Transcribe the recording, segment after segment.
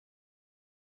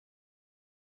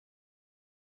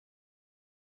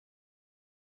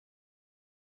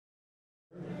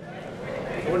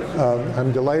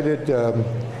I'm delighted to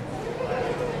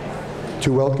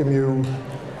welcome you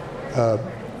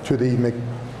to the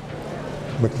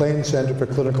MacLean Center for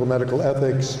Clinical Medical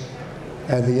Ethics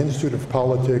and the Institute of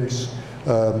Politics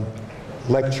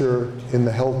lecture in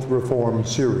the Health Reform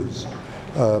series.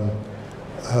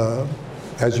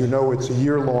 As you know, it's a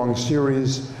year-long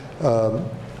series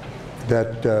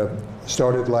that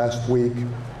started last week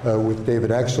with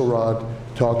David Axelrod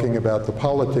talking about the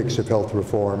politics of health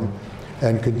reform,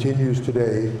 and continues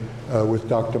today with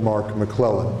Dr. Mark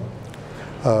McClellan.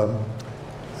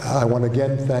 I want to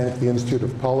again thank the Institute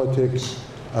of Politics.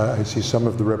 I see some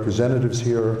of the representatives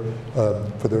here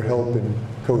for their help in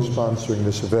co-sponsoring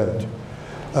this event.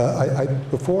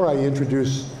 Before I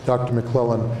introduce Dr.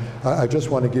 McClellan, I just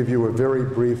want to give you a very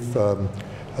brief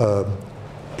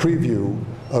preview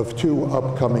of two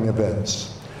upcoming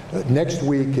events. Next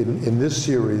week in this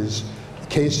series,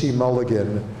 Casey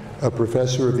Mulligan, a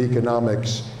professor of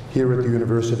economics here at the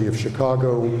University of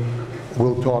Chicago,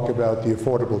 will talk about the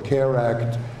Affordable Care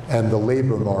Act and the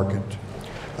labor market.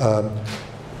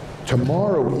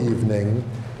 Tomorrow evening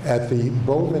at the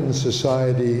Bowman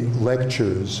Society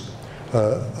Lectures,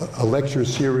 a lecture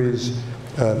series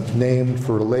named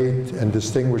for a late and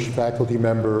distinguished faculty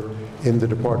member in the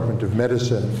Department of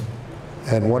Medicine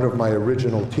and one of my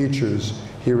original teachers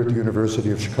here at the University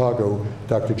of Chicago,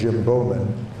 Dr. Jim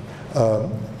Bowman.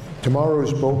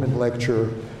 Tomorrow's Bowman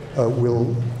lecture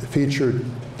will feature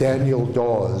Daniel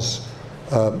Dawes.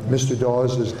 Mr.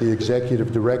 Dawes is the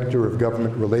Executive Director of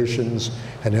Government Relations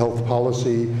and Health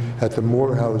Policy at the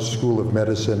Morehouse School of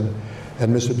Medicine.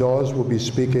 And Mr. Dawes will be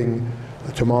speaking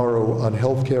tomorrow on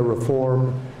healthcare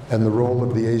reform and the role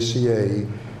of the ACA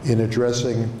in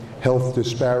addressing health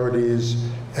disparities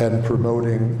and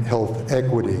promoting health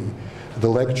equity. The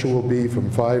lecture will be from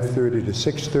 5:30 to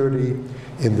 6:30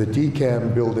 in the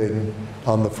DCAM building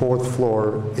on the 4th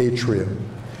floor atrium.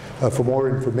 For more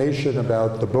information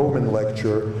about the Bowman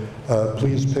lecture,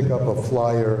 please pick up a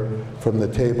flyer from the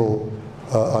table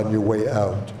on your way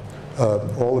out.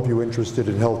 All of you interested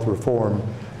in health reform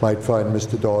might find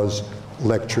Mr. Dawes'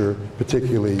 lecture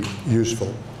particularly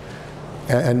useful.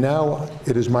 And now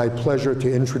it is my pleasure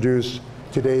to introduce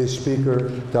today's speaker,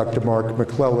 Dr. Mark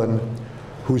McClellan,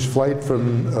 whose flight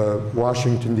from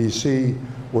Washington, D.C.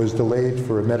 was delayed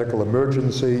for a medical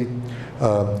emergency,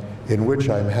 in which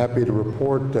I'm happy to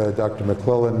report Dr.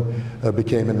 McClellan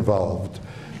became involved.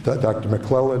 Dr.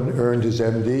 McClellan earned his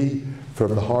MD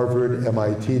from the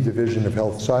Harvard-MIT Division of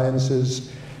Health Sciences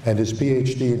and his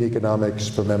PhD in economics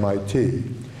from MIT.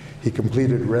 He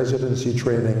completed residency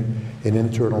training in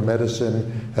internal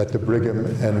medicine at the Brigham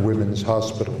and Women's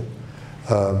Hospital.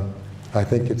 I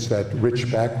think it's that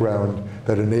rich background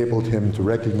that enabled him to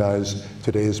recognize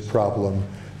today's problem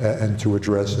and to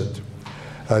address it.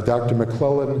 Dr.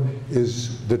 McClellan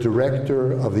is the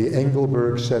director of the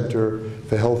Engelberg Center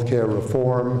for Healthcare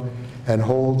Reform and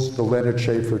holds the Leonard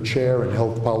Schaefer Chair in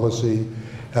Health Policy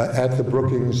at the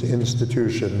Brookings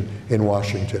Institution in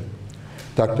Washington.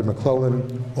 Dr.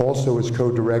 McClellan also is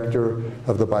co-director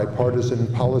of the Bipartisan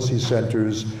Policy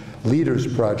Center's Leaders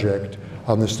Project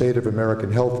on the State of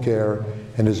American Healthcare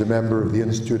and is a member of the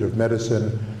Institute of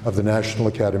Medicine of the National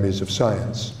Academies of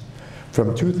Science.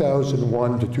 From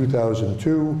 2001 to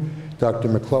 2002, Dr.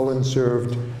 McClellan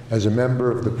served as a member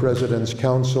of the President's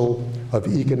Council of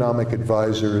Economic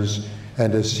Advisors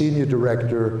and as Senior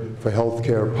Director for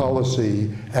Healthcare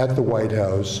Policy at the White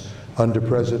House under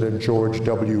President George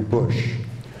W. Bush.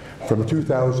 From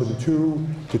 2002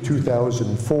 to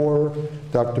 2004,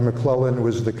 Dr. McClellan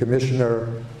was the Commissioner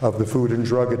of the Food and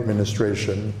Drug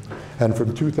Administration, and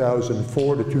from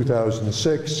 2004 to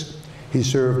 2006, he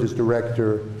served as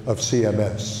Director of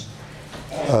CMS.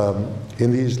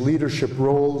 In these leadership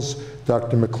roles,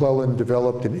 Dr. McClellan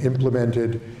developed and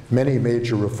implemented many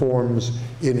major reforms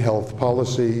in health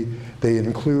policy. They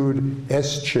include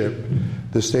SCHIP,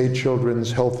 the State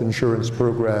Children's Health Insurance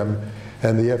Program,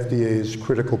 and the FDA's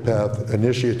Critical Path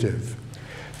Initiative.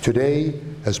 Today,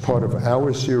 as part of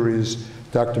our series,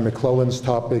 Dr. McClellan's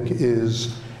topic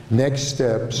is Next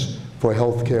Steps for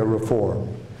Healthcare Reform.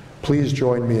 Please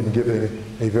join me in giving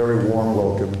a very warm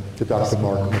welcome to Dr.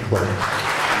 Mark McClellan.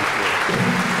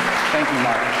 Thank you,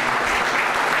 Mark.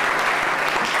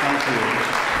 Thank you.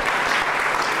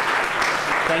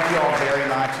 Thank you all very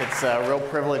much. It's a real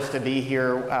privilege to be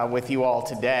here with you all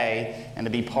today and to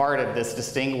be part of this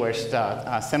distinguished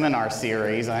seminar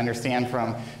series. I understand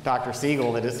from Dr.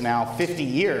 Siegel that it's now 50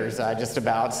 years just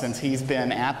about since he's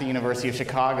been at the University of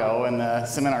Chicago, and the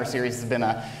seminar series has been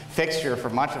a fixture for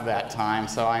much of that time,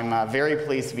 so I'm very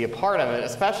pleased to be a part of it,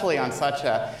 especially on such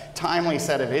a timely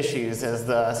set of issues as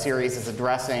the series is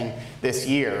addressing this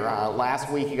year.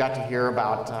 Last week you got to hear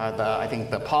about I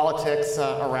think the politics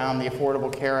around the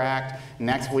Affordable Care Act.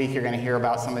 Next week you're going to hear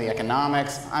about some of the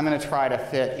economics. I'm going to try to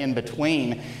fit in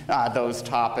between those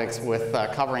topics with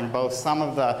covering both some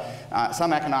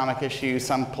economic issues,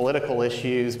 some political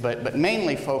issues, but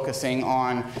mainly focusing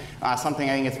on something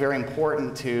I think is very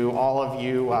important to all of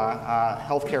you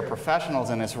healthcare professionals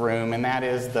in this room, and that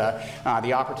is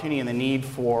the opportunity and the need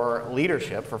for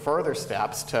leadership, for further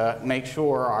steps to make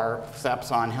sure our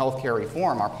steps on healthcare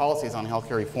reform, our policies on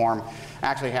healthcare reform,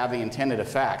 actually have the intended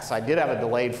effects. I did have a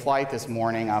delayed flight this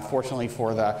morning. Fortunately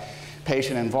for the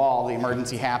patient involved, the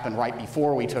emergency happened right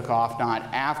before we took off, not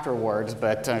afterwards.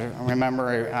 But I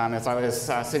remember as I was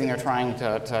sitting there trying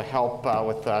to help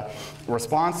with the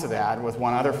response to that with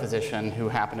one other physician who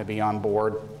happened to be on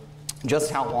board,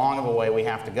 just how long of a way we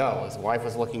have to go. His wife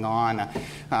was looking on,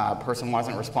 a person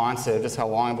wasn't responsive, just how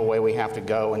long of a way we have to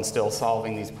go in still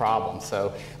solving these problems.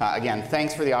 So again,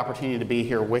 thanks for the opportunity to be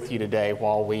here with you today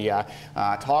while we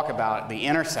talk about the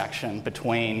intersection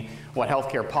between what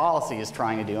healthcare policy is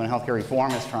trying to do and healthcare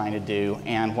reform is trying to do,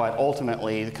 and what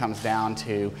ultimately comes down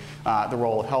to the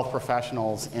role of health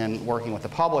professionals in working with the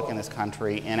public in this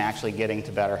country and actually getting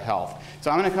to better health.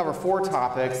 So I'm going to cover 4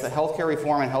 topics: the healthcare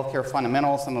reform and healthcare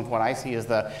fundamentals, some of what I see as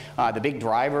the big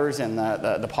drivers and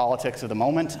the politics of the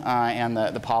moment and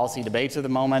the policy debates of the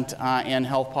moment in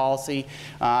health policy.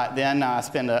 Then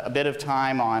spend a bit of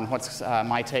time on what's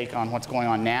my take on what's going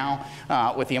on now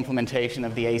with the implementation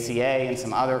of the ACA and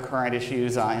some other current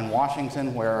issues in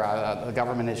Washington, where the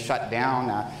government is shut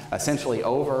down essentially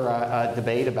over a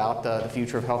debate about the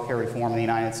future of healthcare reform in the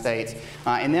United States.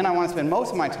 And then I want to spend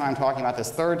most of my time talking about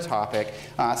this third topic,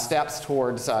 steps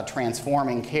towards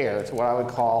transforming care to what I would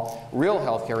call real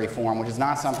healthcare reform, which is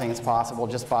not something that's possible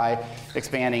just by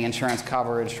expanding insurance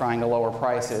coverage, trying to lower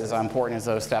prices, important as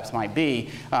those steps might be,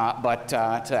 but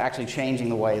to actually changing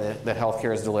the way that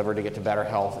healthcare is delivered to get to better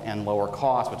health and lower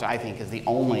costs, which I think is the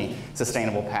only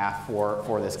sustainable path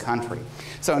for this country.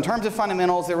 So in terms of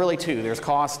fundamentals, there are really 2. There's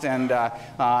cost and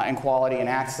quality and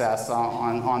access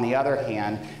on the other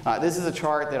hand. This is a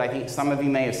chart that I think some of you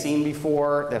may have seen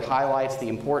before that highlights the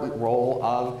important role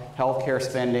of healthcare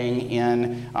spending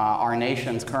in our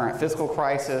nation's current fiscal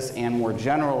crisis and more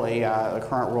generally the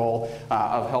current role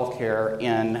of healthcare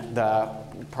in the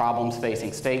problems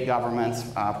facing state governments,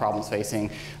 problems facing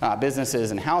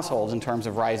businesses and households in terms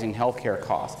of rising healthcare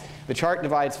costs. The chart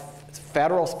divides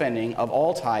federal spending of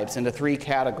all types into 3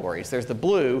 categories. There's the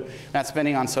blue, that's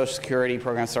spending on Social Security,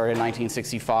 program started in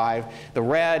 1965. The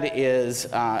red is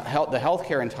the health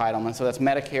care entitlement, so that's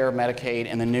Medicare, Medicaid,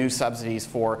 and the new subsidies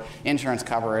for insurance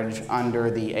coverage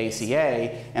under the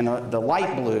ACA. And the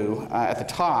light blue at the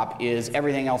top is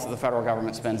everything else that the federal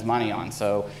government spends money on.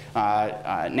 So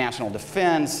national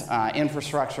defense,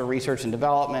 infrastructure, research and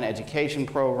development, education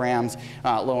programs,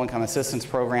 low-income assistance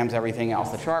programs, everything else.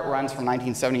 The chart runs from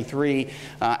 1973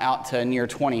 out to near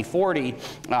 2040.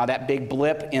 That big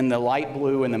blip in the light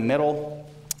blue in the middle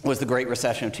was the Great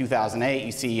Recession of 2008.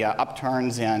 You see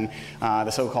upturns in the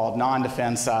so-called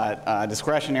non-defense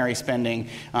discretionary spending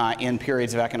in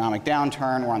periods of economic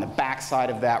downturn. We're on the backside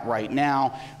of that right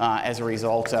now as a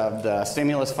result of the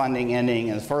stimulus funding ending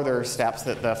and further steps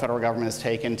that the federal government has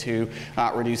taken to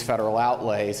reduce federal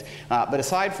outlays. But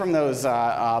aside from those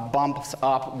bumps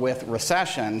up with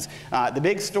recessions, the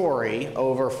big story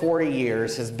over 40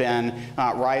 years has been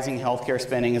rising healthcare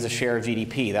spending as a share of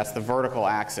GDP. That's the vertical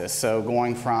axis. So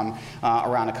going from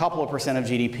around a couple of % of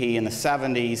GDP in the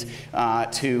 70s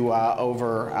to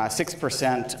over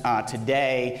 6%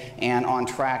 today, and on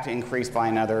track to increase by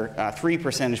another 3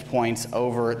 percentage points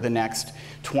over the next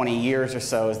 20 years or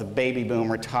so as the baby boom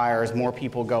retires, more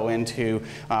people go into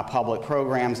public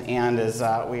programs, and as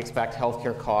we expect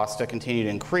healthcare costs to continue to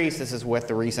increase. This is with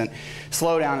the recent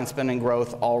slowdown in spending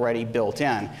growth already built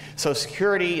in. Social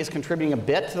Security is contributing a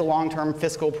bit to the long-term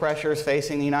fiscal pressures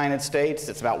facing the United States.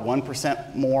 It's about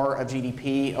 1% more of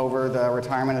GDP over the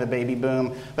retirement of the baby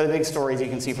boom. But the big story, as you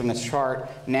can see from this chart,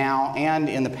 now and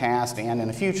in the past and in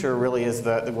the future, really is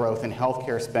the growth in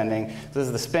healthcare spending. So this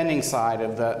is the spending side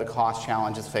of the cost challenge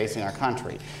challenges facing our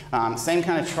country. Same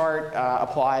kind of chart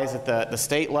applies at the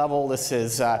state level. This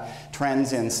is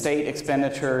trends in state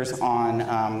expenditures on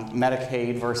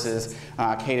Medicaid versus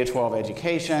K-12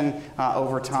 education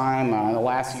over time. The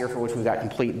last year for which we've got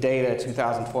complete data,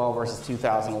 2012 versus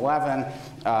 2011,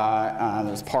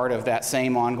 as part of that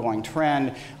same ongoing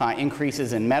trend,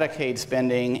 increases in Medicaid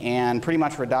spending and pretty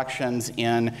much reductions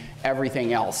in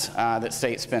everything else that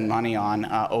states spend money on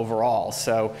overall.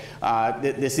 So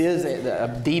this is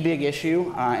the big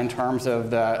issue in terms of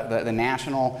the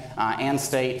national and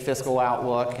state fiscal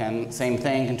outlook, and same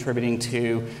thing, contributing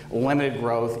to limited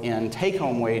growth in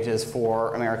take-home wages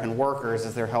for American workers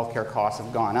as their healthcare costs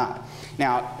have gone up.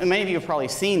 Now, many of you have probably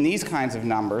seen these kinds of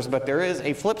numbers, but there is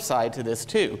a flip side to this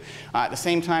too. At the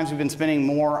same time we've been spending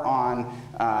more on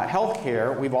health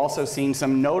care, we've also seen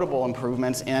some notable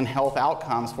improvements in health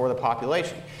outcomes for the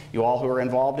population. You all who are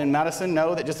involved in medicine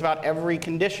know that just about every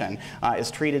condition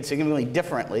is treated significantly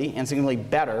differently and significantly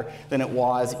better than it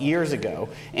was years ago.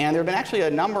 And there have been actually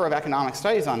a number of economic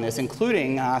studies on this,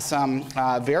 including some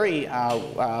very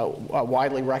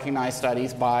widely recognized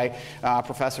studies by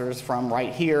professors from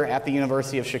right here at the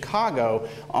University of Chicago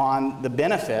on the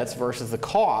benefits versus the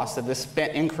cost of this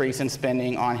increase in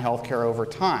spending on healthcare over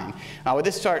time. What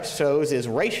this chart shows is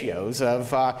ratios of,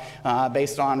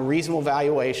 based on reasonable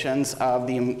valuations of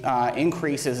the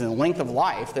increases in length of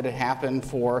life that had happened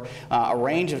for a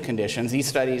range of conditions. These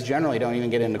studies generally don't even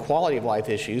get into quality of life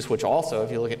issues, which also,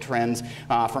 if you look at trends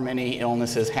for many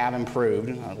illnesses, have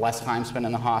improved. Less time spent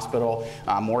in the hospital,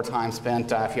 more time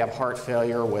spent if you have heart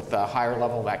failure with a higher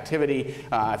level of activity,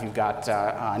 if you've got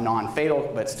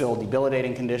non-fatal but still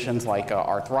debilitating conditions like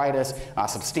arthritis,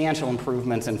 substantial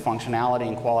improvements in functionality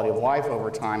and quality of life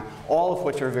over time, all of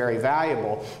which are very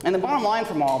valuable. And the bottom line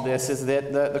from all this is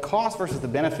that the cost versus the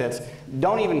benefits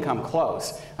don't even come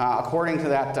close. According to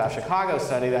that Chicago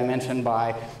study that I mentioned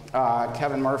by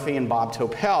Kevin Murphy and Bob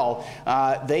Topel,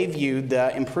 they viewed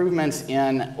the improvements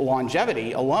in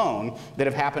longevity alone that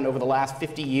have happened over the last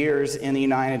 50 years in the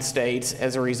United States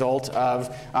as a result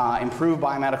of improved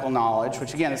biomedical knowledge,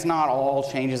 which again, it's not all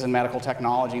changes in medical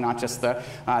technology, not just the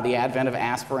advent of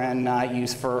aspirin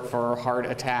use for heart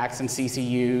attacks and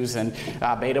CCUs and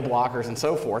beta blockers and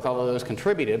so forth, although those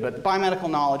contributed, but biomedical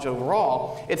knowledge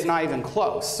overall, it's not even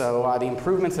close. So the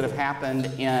improvements that have happened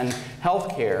in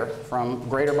healthcare from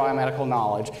greater biomedical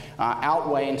knowledge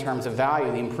outweigh in terms of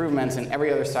value the improvements in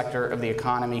every other sector of the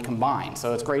economy combined.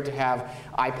 So it's great to have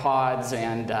iPods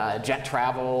and jet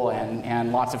travel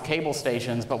and lots of cable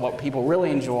stations, but what people really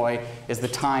enjoy is the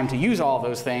time to use all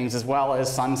those things, as well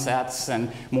as sunsets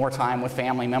and more time with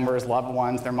family members, loved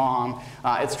ones, their mom.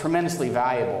 It's tremendously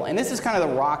valuable. And this is kind of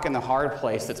the rock and the hard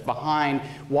place that's behind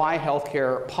why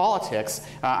healthcare politics,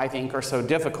 I think, are so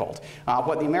difficult.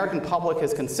 What the American public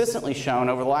has consistently shown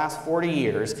over the last 40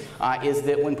 years is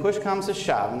that when push comes to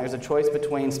shove, and there's a choice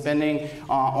between spending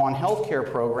on healthcare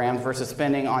programs versus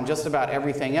spending on just about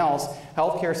everything else,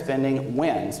 healthcare spending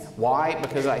wins. Why?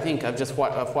 Because I think of just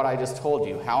what I just told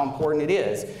you, how important it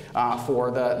is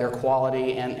for their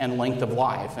quality and length of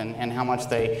life, and how much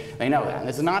they know that. And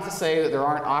this is not to say that there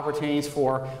aren't opportunities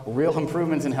for real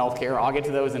improvements in healthcare. I'll get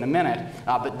to those in a minute.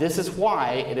 But this is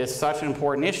why it is such an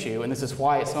important issue, and this is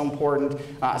why it's so important,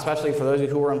 especially for those of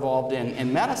you who are involved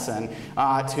in medicine,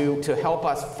 to help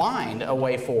us find a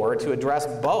way forward to address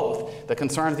both the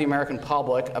concerns of the American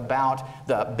public about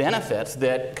the benefits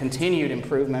that continued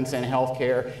improvements in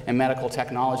healthcare and medical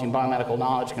technology and biomedical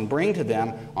knowledge can bring to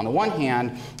them on the one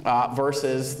hand,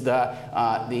 versus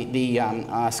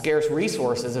the scarce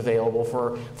resources available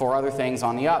for other things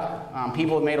on the other.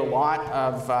 People have made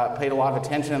paid a lot of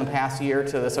attention in the past year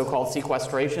to the so-called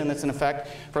sequestration that's in effect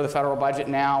for the federal budget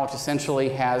now, which essentially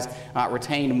has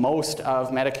retained most of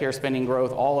Medicare spending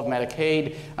growth, all of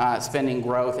Medicaid spending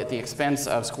growth at the expense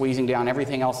of squeezing down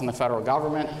everything else in the federal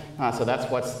government. So that's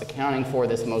what's accounting for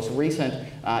this most recent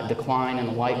decline in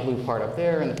the light blue part up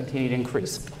there and the continued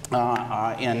increase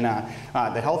in the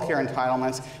healthcare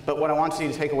entitlements. But what I want you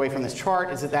to take away from this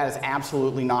chart is that that is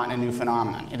absolutely not a new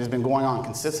phenomenon. It has been going on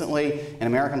consistently in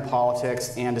American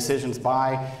politics and decisions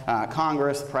by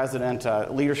Congress, President,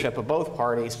 leadership of both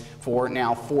parties for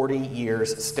now 40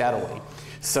 years steadily.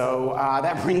 So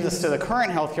that brings us to the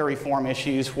current healthcare reform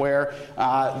issues, where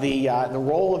the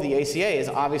role of the ACA is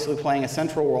obviously playing a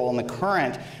central role in the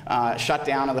current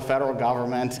shutdown of the federal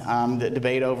government, the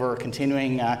debate over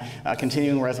continuing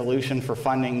resolution for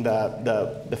funding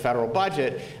the federal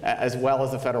budget, as well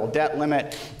as the federal debt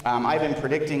limit. I've been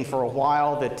predicting for a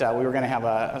while that we were going to have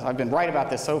I've been right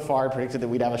about this so far, I predicted that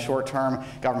we'd have a short-term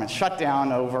government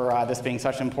shutdown over this being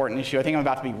such an important issue. I think I'm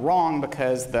about to be wrong,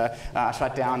 because the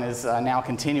shutdown is now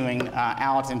continuing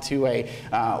out into a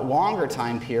longer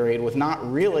time period with not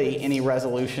really any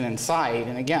resolution in sight.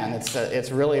 And again,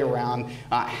 it's really around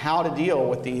how to deal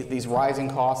with these rising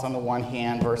costs on the one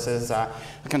hand versus the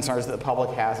concerns that the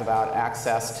public has about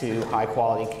access to high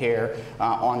quality care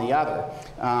on the other.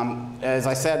 As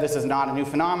I said, this is not a new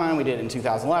phenomenon. We did it in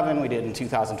 2011, we did it in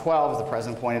 2012, as the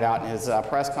President pointed out in his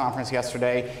press conference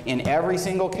yesterday. In every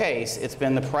single case, it's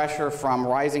been the pressure from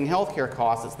rising healthcare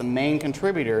costs that's the main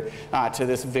contributor to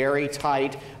this very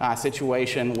tight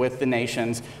situation with the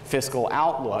nation's fiscal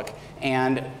outlook.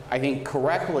 And I think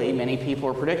correctly, many people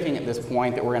are predicting at this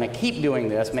point that we're going to keep doing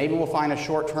this. Maybe we'll find a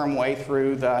short-term way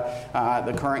through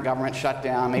the current government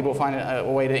shutdown. Maybe we'll find a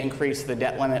way to increase the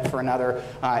debt limit for another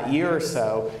year or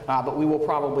so. But we will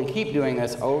probably keep doing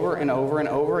this over and over and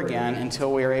over again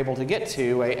until we are able to get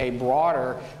to a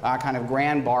broader kind of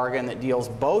grand bargain that deals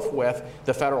both with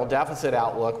the federal deficit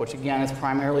outlook, which again is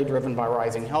primarily driven by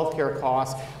rising healthcare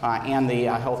costs and the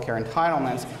healthcare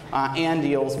entitlements, and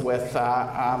deals with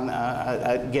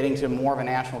getting to more of a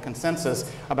national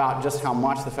consensus about just how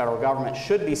much the federal government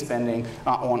should be spending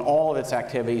on all of its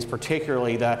activities,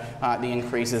 particularly the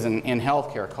increases in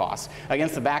healthcare costs.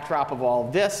 Against the backdrop of all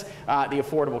of this, the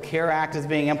Affordable Care Act is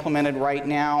being implemented right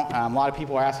now. A lot of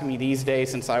people are asking me these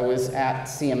days, since I was at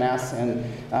CMS in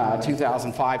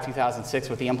 2005, 2006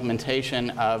 with the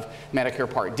implementation of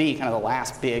Medicare Part D, kind of the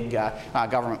last big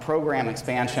government program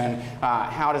expansion,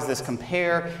 how does this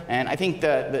compare? And I think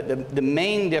the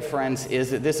main difference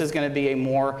is that this is going to be a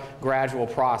more gradual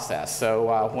process.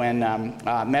 So when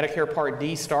Medicare Part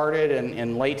D started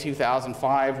in late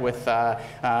 2005 with the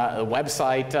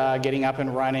website getting up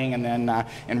and running and then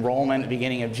enrollment at the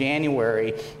beginning of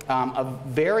January, a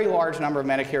very large number of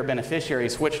Medicare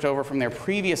beneficiaries switched over from their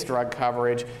previous drug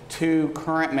coverage to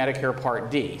current Medicare Part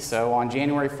D. So on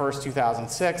January 1st,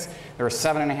 2006, there were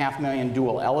 7.5 million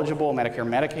dual eligible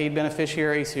Medicare-Medicaid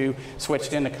beneficiaries who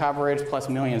switched into coverage, plus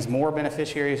millions more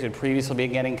beneficiaries who had previously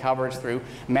been getting coverage through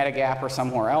Medigap or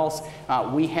somewhere else.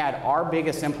 We had our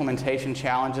biggest implementation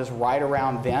challenges right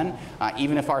around then,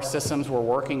 even if our systems were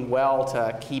working well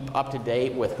to keep up to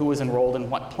date with who was enrolled in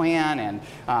what plan and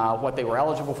what they were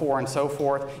eligible for and so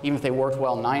forth. Even if they worked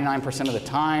well 99% of the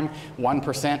time,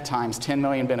 1% times 10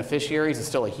 million beneficiaries is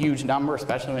still a huge number,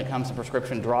 especially when it comes to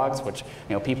prescription drugs, which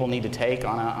people need to take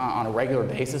on a regular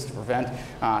basis to prevent,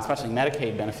 especially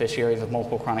Medicaid beneficiaries with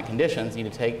multiple chronic conditions, need to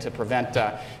take to prevent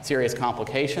serious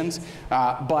complications.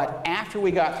 But after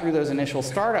we got through those initial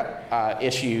startup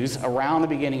issues around the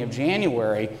beginning of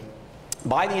January,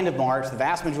 by the end of March, the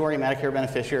vast majority of Medicare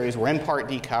beneficiaries were in Part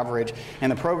D coverage,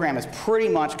 and the program has pretty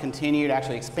much continued,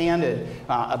 actually expanded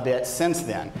a bit since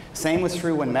then. Same was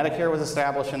true when Medicare was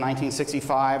established in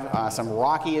 1965. Some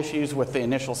rocky issues with the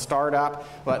initial startup,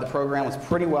 but the program was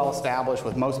pretty well established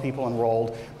with most people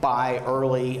enrolled by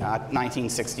early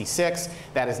 1966.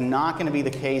 That is not going to be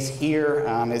the case here.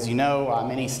 As you know,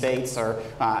 many states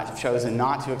have chosen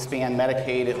not to expand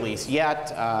Medicaid, at least yet.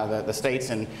 The states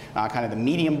in kind of the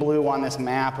medium blue on this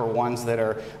map are ones that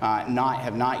are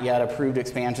have not yet approved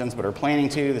expansions but are planning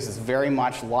to. This is very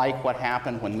much like what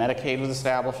happened when Medicaid was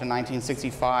established in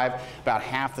 1965. About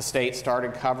half the states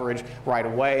started coverage right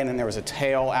away, and then there was a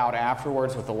tail out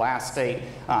afterwards with the last state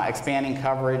expanding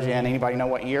coverage in, anybody know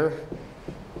what year?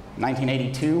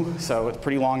 1982, so it's a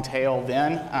pretty long tail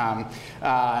then.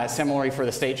 Similarly for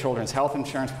the state children's health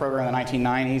insurance program in the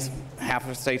 1990s, half of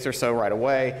the states or so right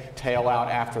away, tail out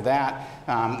after that.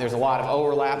 There's a lot of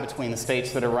overlap between the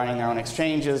states that are running their own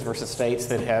exchanges versus states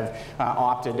that have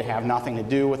opted to have nothing to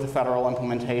do with the federal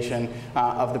implementation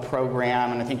of the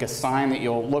program. And I think a sign that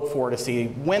you'll look for to see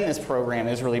when this program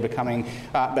is really becoming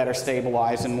better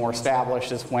stabilized and more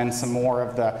established is when some more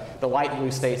of the light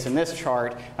blue states in this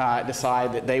chart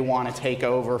decide that they want to take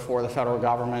over for the federal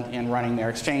government in running their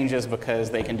exchanges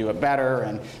because they can do it better,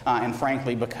 and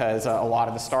frankly because a lot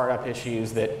of the startup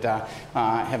issues that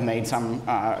have made some,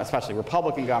 especially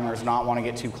Republican governors, not want to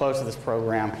get too close to this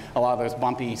program. A lot of those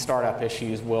bumpy startup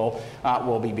issues will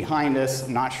be behind us.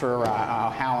 I'm not sure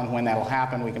how and when that'll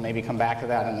happen. We can maybe come back to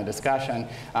that in the discussion,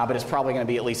 but it's probably going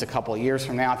to be at least a couple of years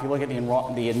from now. If you look at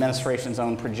the administration's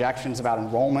own projections about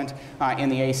enrollment in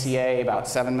the ACA, about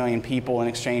 7 million people in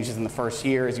exchanges in the first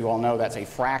year. As you all know, that's a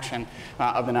fraction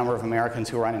of the number of Americans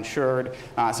who are uninsured.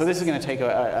 So this is going to take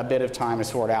a bit of time to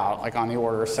sort out, like on the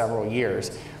order of several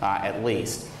years at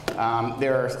least.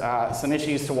 There are some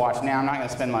issues to watch now. I'm not going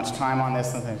to spend much time on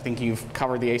this. I think you've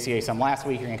covered the ACA some last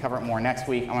week. You're going to cover it more next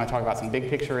week. I'm going to talk about some big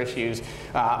picture issues.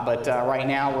 But right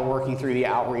now we're working through the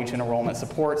outreach and enrollment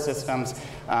support systems,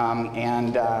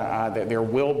 and there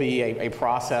will be a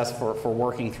process for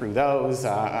working through those.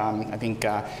 I think,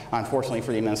 unfortunately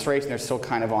for the administration, they're still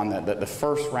kind of on the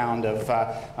first round of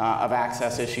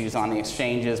access issues on the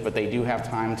exchanges, but they do have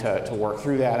time to work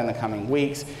through that in the coming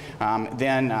weeks.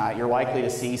 Then you're likely to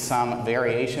see some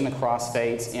variation across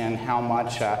states in how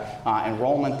much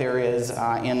enrollment there is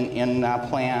in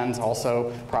plans.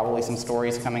 Also, probably some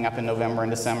stories coming up in November and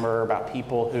December about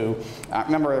people who,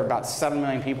 remember, about 7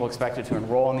 million people expected to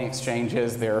enroll in the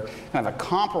exchanges. They're kind of a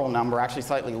comparable number, actually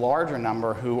slightly larger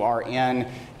number, who are in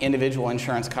individual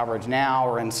insurance coverage now,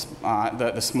 or in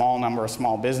the small number of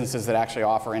small businesses that actually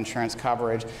offer insurance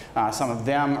coverage. Some of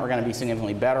them are going to be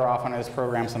significantly better off under this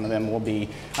program. Some of them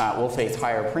will face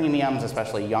higher premiums,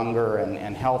 especially younger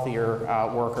and healthier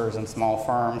workers and small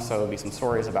firms. So there'll be some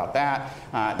stories about that.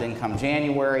 Then come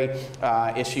January,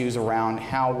 issues around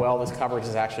how well this coverage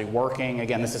is actually working.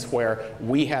 Again, this is where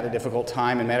we had a difficult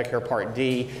time in Medicare Part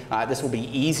D. This will be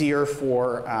easier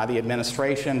for the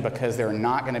administration because there are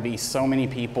not going to be so many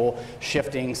people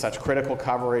shifting such critical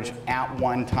coverage at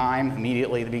one time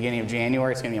immediately at the beginning of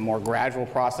January. It's going to be a more gradual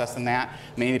process than that.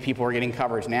 Many of the people who are getting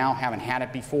coverage now haven't had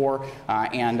it before,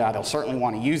 and they'll certainly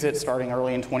want to use it starting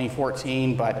early in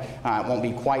 2014, but it won't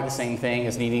be quite the same thing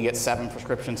as needing to get 7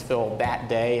 prescriptions filled that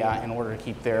day in order to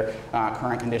keep their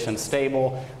current conditions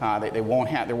stable. There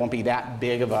won't be that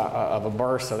big of a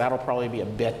burst, so that'll probably be a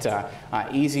bit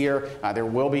easier. There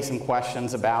will be some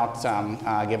questions about,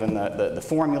 given the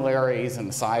formularies and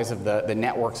the size of the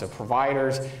networks of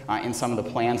providers in some of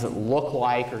the plans that look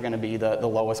like are going to be the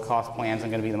lowest cost plans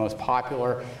and going to be the most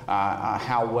popular,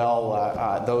 how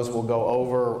well those will go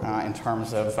over in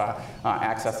terms of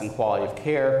access and quality of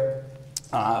care.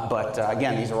 But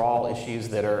again, these are all issues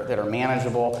that are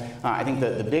manageable. I think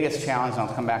the biggest challenge, and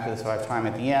I'll come back to this if I have time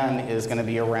at the end, is going to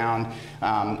be around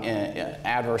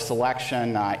adverse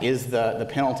selection. Is the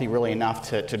penalty really enough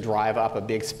to drive up a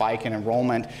big spike in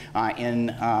enrollment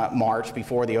in March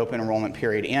before the open enrollment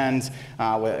period ends?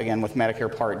 Again, with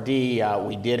Medicare Part D,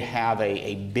 we did have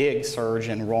a big surge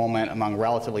in enrollment among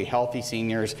relatively healthy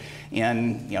seniors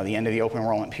in the end of the open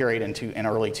enrollment period in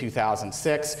early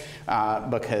 2006,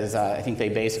 because I think they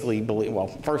basically believe, well,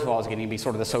 first of all, it's going to be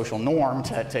sort of the social norm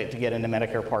to get into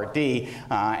Medicare Part D,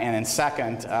 and then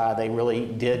second, they really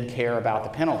did care about the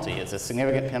penalty. It's a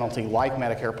significant penalty like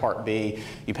Medicare Part B.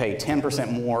 You pay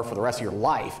 10% more for the rest of your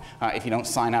life if you don't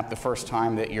sign up the first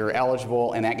time that you're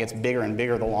eligible, and that gets bigger and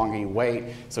bigger the longer you wait,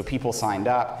 so people signed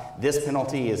up. This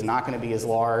penalty is not going to be as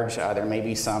large. There may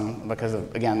be some, because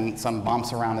of, again, some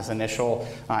bumps around this initial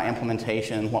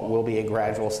implementation, what will be a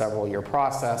gradual several-year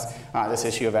process. This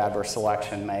issue of adverse selection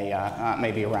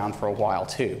may be around for a while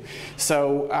too.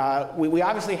 So we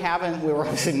obviously haven't, we're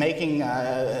obviously making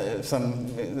there's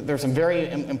some very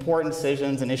important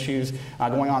decisions and issues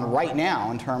going on right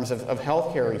now in terms of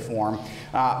healthcare reform,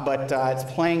 but it's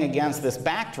playing against this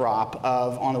backdrop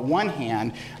of, on the one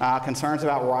hand, concerns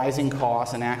about rising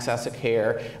costs and access to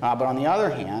care, but on the other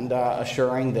hand,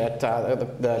 assuring that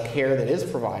the care that is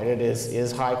provided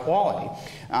is high quality.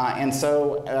 And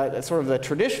so sort of the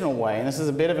traditional way, and this is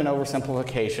a bit of an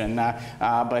oversimplification,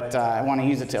 but I want to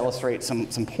use it to illustrate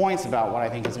some points about what I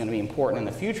think is going to be important in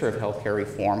the future of healthcare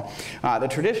reform. The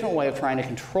traditional way of trying to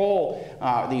control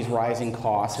these rising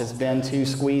costs has been to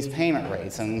squeeze payment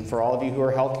rates. And for all of you who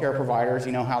are healthcare providers,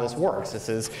 you know how this works. This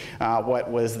is what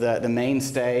was the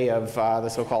mainstay of the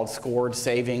so-called scored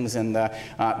savings in the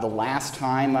last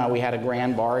time we had a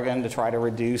grand bargain to try to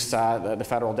reduce the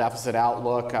federal deficit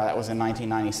outlook. That was in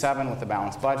 1997 with the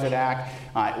Balanced Budget Act.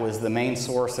 It was the main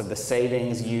source of the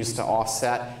savings used to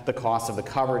offset the cost of the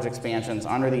coverage expansions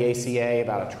under the ACA,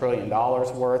 about $1 trillion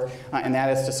worth, and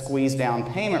that is to squeeze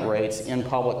down payment rates in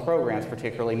public programs,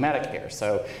 particularly Medicare.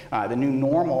 So the new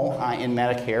normal in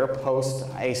Medicare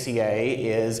post-ACA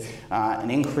is an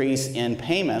increase in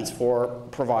payments for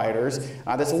providers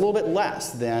that's a little bit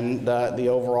less than the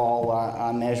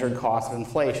overall measured cost of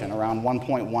inflation, around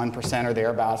 1.1% or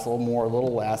thereabouts, a little more, a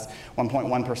little less.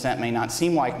 1.1% may not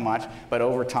seem like much, but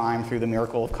over time, through the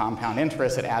miracle of compound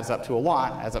interest, it adds up to a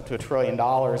lot, adds up to $1 trillion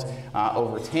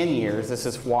over 10 years. This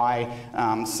is why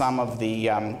some of the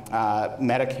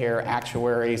Medicare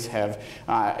actuaries have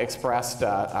expressed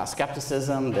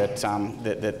skepticism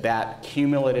that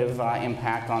cumulative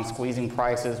impact on squeezing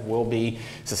prices will be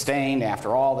sustained.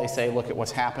 After all, they say, look at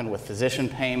what's happened with physician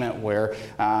payment, where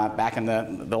back in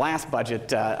the last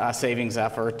budget savings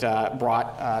effort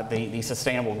brought the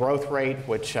sustainable growth rate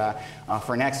which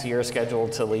for next year is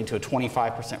scheduled to lead to a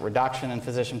 25% reduction in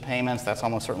physician payments. That's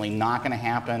almost certainly not going to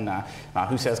happen.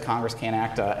 Who says Congress can't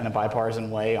act in a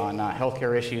bipartisan way on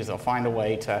healthcare issues? They'll find a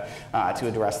way to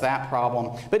address that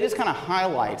problem. But it just kind of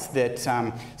highlights that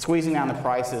squeezing down the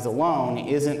prices alone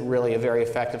isn't really a very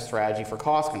effective strategy for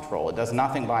cost control. It does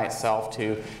nothing by itself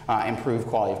to improve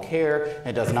quality of care.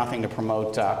 It does nothing to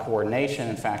promote coordination.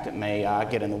 In fact, it may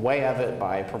get in the way of it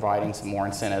by providing some more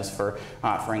incentives for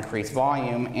increased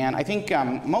volume. And I think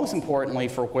most importantly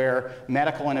for where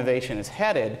medical innovation is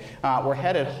headed, we're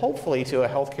headed hopefully to a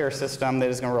healthcare system that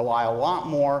is going to rely a lot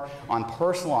more on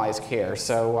personalized care.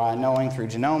 So knowing through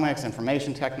genomics,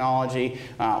 information technology,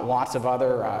 lots of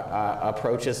other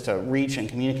approaches to reach and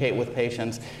communicate with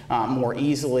patients more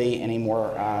easily in a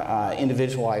more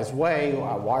individualized way,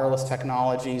 wireless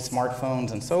technology,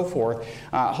 smartphones, and so forth,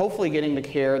 hopefully getting to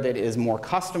care that is more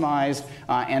customized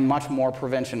and much more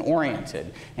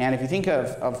prevention-oriented. And if you think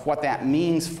of what that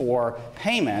means for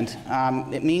payment,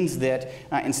 it means that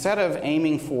instead of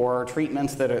aiming for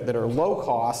treatments that are low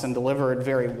cost and delivered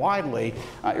very widely,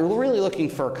 you're really looking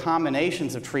for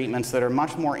combinations of treatments that are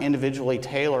much more individually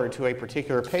tailored to a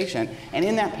particular patient, and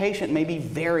in that patient may be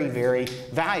very, very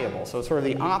valuable. So it's sort of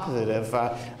the opposite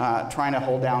of trying to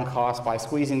hold down costs by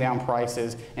squeezing down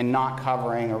prices and not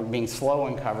covering or being slow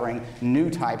in covering new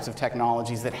types of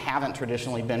technologies that haven't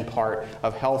traditionally been part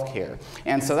of healthcare.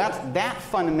 And so that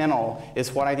fundamental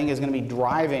is what I think is going to be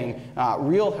driving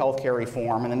real healthcare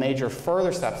reform and the major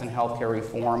further steps in healthcare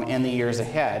reform in the years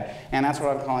ahead. And that's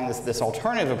what I'm calling this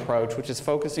alternative approach, which is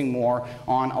focusing more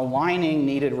on aligning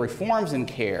needed reforms in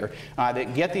care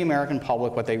that get the American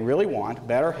public what they really want,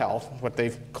 better health, what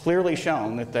they've clearly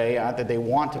shown that they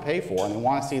want to pay for and they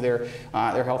want to see their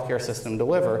healthcare system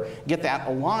deliver, get that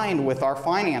aligned with our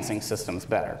financing systems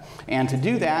better. And to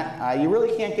do that, you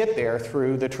really can't get there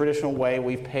through the traditional way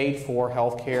we've paid for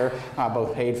healthcare,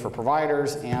 both paid for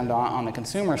providers and on the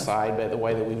consumer side, but the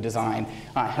way that we've designed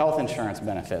health insurance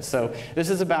benefits. So this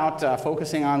is about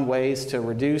focusing on ways to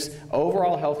reduce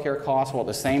overall healthcare costs while at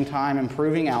the same time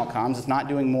improving outcomes. It's not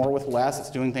doing more with less, it's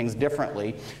doing things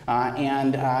differently.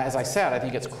 As I said, I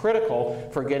think it's critical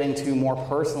for getting to more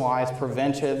personalized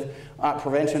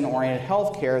prevention-oriented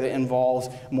health care that involves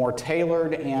more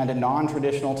tailored and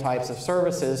non-traditional types of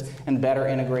services and better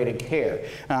integrated care.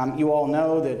 You all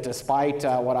know that despite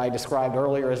what I described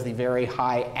earlier as the very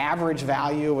high average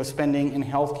value of spending in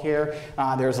health care,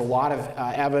 there's a lot of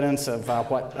evidence of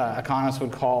what economists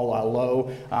would call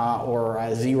low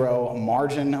or zero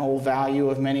marginal value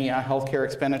of many health care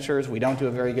expenditures. We don't do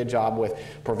a very good job with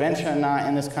prevention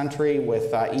in this country,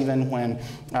 with even when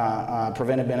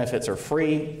preventive benefits are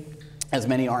free, as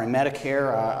many are in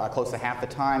Medicare. Close to half the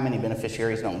time, many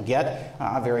beneficiaries don't get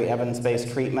very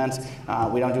evidence-based treatments.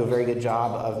 We don't do a very good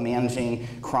job of managing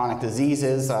chronic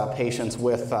diseases. Patients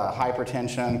with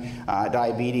hypertension,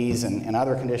 diabetes, and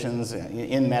other conditions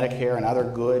in Medicare and other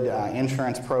good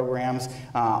insurance programs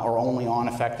are only on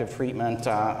effective treatment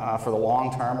for the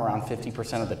long term, around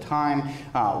 50% of the time.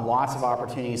 Lots of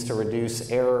opportunities to reduce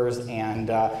errors and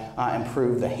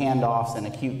improve the handoffs in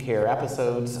acute care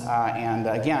episodes. And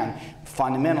again,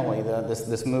 fundamentally,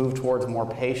 this move towards more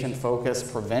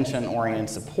patient-focused, prevention-oriented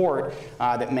support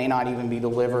that may not even be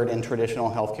delivered in traditional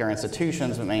healthcare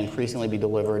institutions, but may increasingly be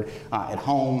delivered at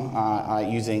home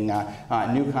using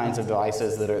new kinds of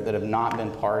devices that have not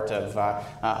been part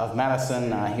of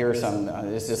medicine. Here are some,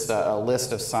 it's just a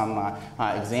list of some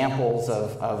examples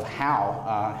of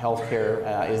how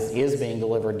healthcare is being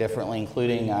delivered differently,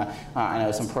 including I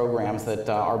know some programs that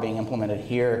are being implemented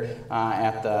here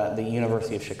at the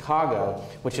University of Chicago,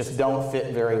 which just don't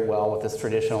fit very well with this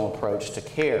traditional approach to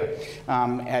care.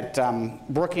 At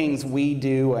Brookings, we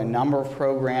do a number of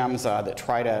programs that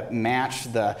try to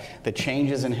match the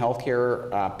changes in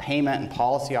healthcare payment and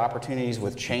policy opportunities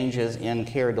with changes in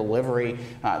care delivery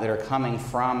that are coming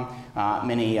from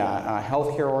many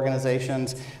healthcare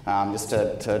organizations. Just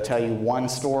to tell you one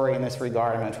story in this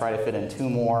regard, I'm going to try to fit in two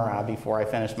more before I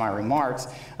finish my remarks.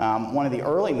 One of the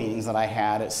early meetings that I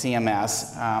had at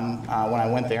CMS when I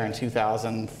went there in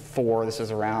 2004, this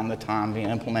was around the time of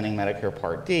implementing Medicare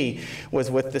Part D, was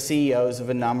with the CEOs of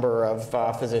a number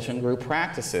of physician group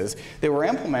practices. They were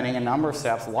implementing a number of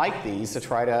steps like these to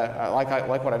try to,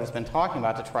 like what I've just been talking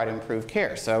about, to try to improve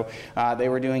care. So they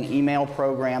were doing email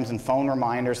programs and phone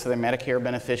reminders to their Medicare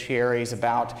beneficiaries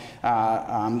about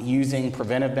using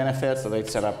preventive benefits. So they'd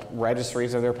set up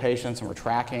registries of their patients and were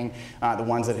tracking the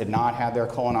ones that had not had their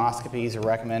colonoscopies or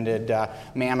recommended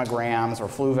mammograms or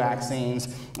flu vaccines.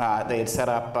 They had set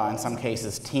up in some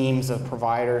cases, teams of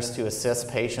providers to assist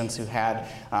patients who had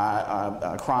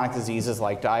chronic diseases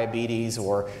like diabetes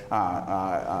or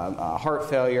heart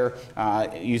failure,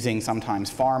 using sometimes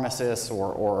pharmacists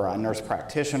or nurse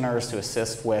practitioners to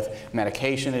assist with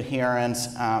medication adherence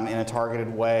in a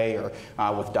targeted way, or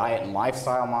with diet and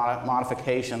lifestyle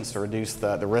modifications to reduce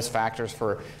the risk factors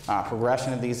for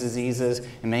progression of these diseases.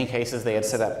 In many cases, they had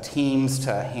set up teams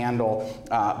to handle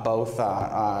both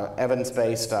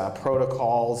evidence-based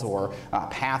protocols or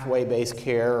pathway-based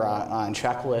care and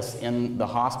checklists in the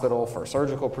hospital for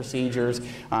surgical procedures,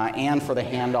 and for the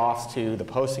handoffs to the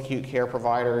post-acute care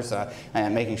providers,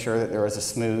 and making sure that there was a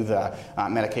smooth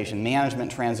medication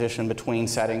management transition between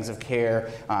settings of care,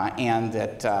 and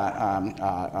that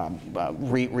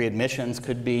readmissions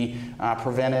could be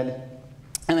prevented.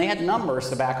 And they had numbers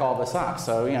to back all this up.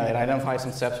 So, they'd identified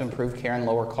some steps to improve care and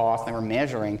lower costs. They were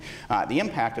measuring the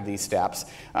impact of these steps.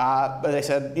 But they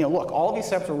said, look, all of these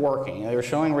steps are working. They were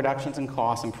showing reductions in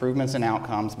costs, improvements in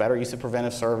outcomes, better use of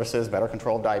preventive services, better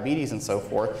control of diabetes, and so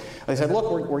forth. They said, look,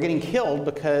 we're getting killed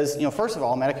because, first of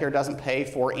all, Medicare doesn't pay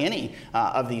for any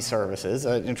of these services.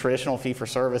 Traditional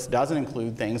fee-for-service doesn't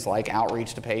include things like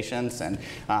outreach to patients and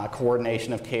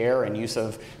coordination of care and use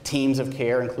of teams of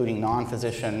care, including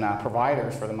non-physician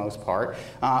providers, for the most part.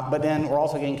 But then we're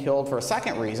also getting killed for a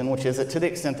second reason, which is that to the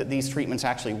extent that these treatments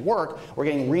actually work, we're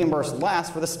getting reimbursed less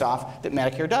for the stuff that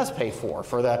Medicare does pay for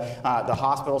the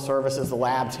hospital services, the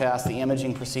lab tests, the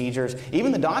imaging procedures,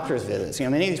 even the doctor's visits.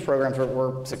 Many of these programs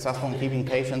were successful in keeping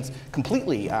patients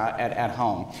completely at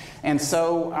home. And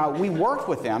so we worked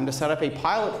with them to set up a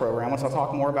pilot program, which I'll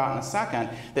talk more about in a second,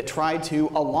 that tried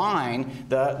to align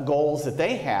the goals that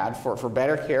they had for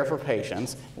better care for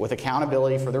patients with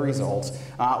accountability for the results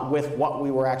with what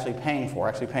we were actually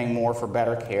paying more for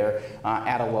better care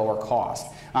at a lower cost.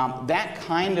 That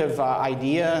kind of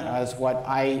idea is what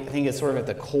I think is sort of at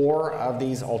the core of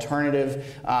these alternative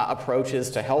approaches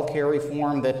to healthcare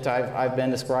reform that I've been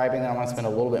describing, that I want to spend a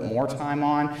little bit more time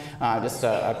on. Just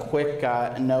a quick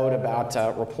note about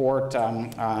a report.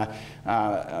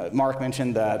 Mark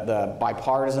mentioned the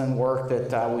bipartisan work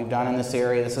that we've done in this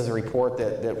area. This is a report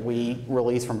that we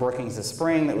released from Brookings this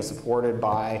spring that was supported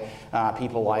by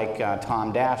people like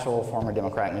Tom Daschle, former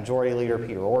Democratic Majority Leader,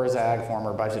 Peter Orszag,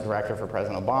 former Budget Director for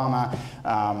President Obama,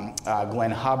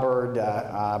 Glenn Hubbard,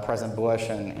 President Bush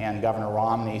and Governor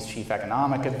Romney's Chief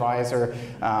Economic Advisor,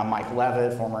 Mike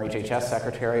Levitt, former HHS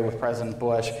Secretary with President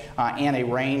Bush, and a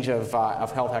range of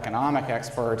health economic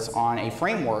experts on a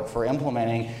framework for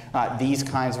implementing these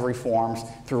kinds of reforms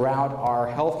throughout our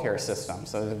healthcare system.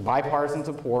 So there's bipartisan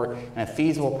support and a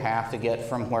feasible path to get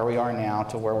from where we are now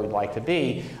to where we'd like to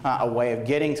be, a way of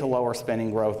getting to lower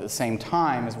spending growth at the same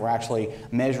time as we're actually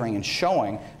measuring and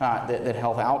showing that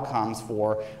health outcomes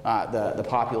for the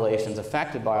populations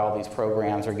affected by all these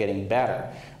programs are getting better.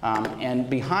 And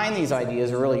behind these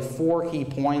ideas are really four key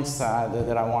points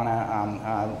that I want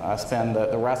to spend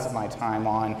the rest of my time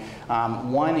on.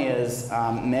 One is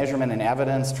measurement and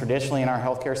evidence. Traditionally in our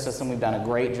healthcare system, we've done a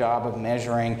great job of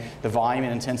measuring the volume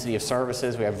and intensity of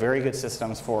services. We have very good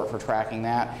systems for tracking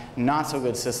that. Not so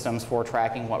good systems for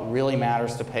tracking what really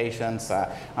matters to patients,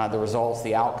 the results,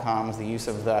 the outcomes, the use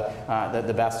of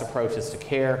the best approaches to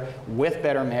care. With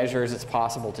better measures, it's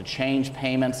possible to change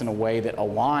payments in a way that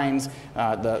aligns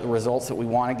the results that we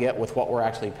want to get with what we're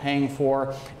actually paying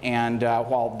for. And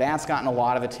while that's gotten a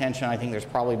lot of attention, I think there's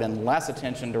probably been less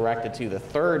attention directed to the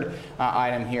third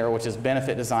item here, which is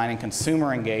benefit design and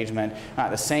consumer engagement.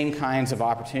 The same kinds of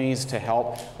opportunities to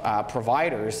help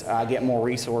providers get more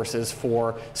resources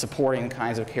for supporting the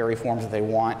kinds of care reforms that they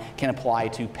want can apply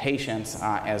to patients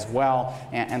as well,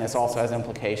 and this also has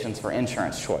implications for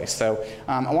insurance choice. So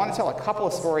I want to tell a couple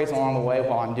of stories along the way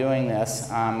while I'm doing this,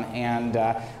 and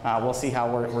we'll see how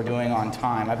we're doing on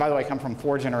time. By the way, I come from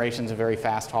 4 generations of very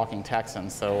fast-talking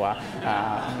Texans, so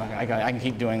I can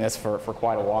keep doing this for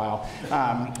quite a while.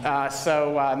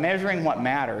 So measuring what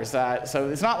matters. So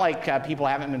it's not like people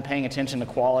haven't been paying attention to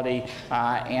quality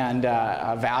and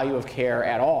value of care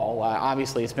at all.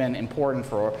 Obviously, it's been important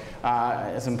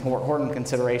it's an important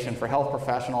consideration for health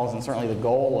professionals, and certainly the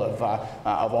goal of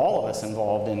all of us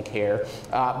involved in care.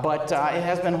 But it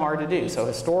has been hard to do. So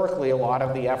historically, a lot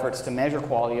of the efforts to measure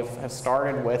quality have started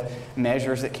started with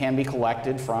measures that can be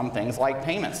collected from things like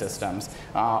payment systems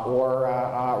or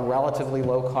relatively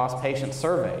low-cost patient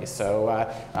surveys. So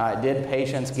did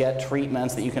patients get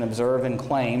treatments that you can observe in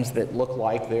claims that look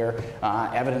like they're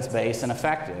evidence-based and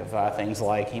effective? Things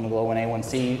like hemoglobin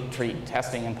A1C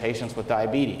testing in patients with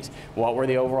diabetes. What were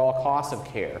the overall costs of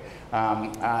care?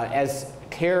 As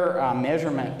care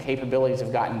measurement capabilities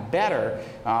have gotten better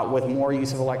with more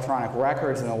use of electronic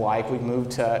records and the like, we've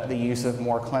moved to the use of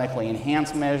more clinically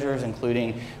enhanced measures,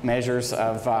 including measures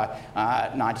of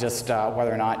not just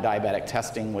whether or not diabetic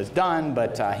testing was done,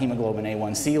 but hemoglobin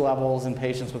A1C levels in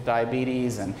patients with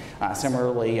diabetes, and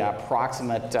similarly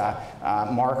proximate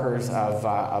markers of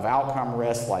outcome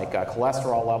risk like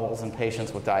cholesterol levels in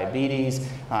patients with diabetes,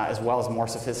 as well as more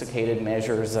sophisticated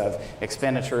measures of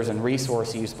expenditures and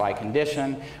resource use by condition.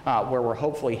 Where we're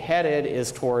hopefully headed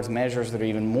is towards measures that are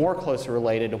even more closely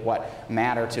related to what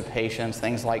matter to patients,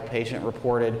 things like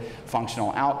patient-reported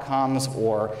functional outcomes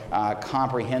or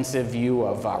comprehensive view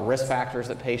of risk factors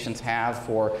that patients have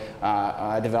for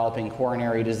developing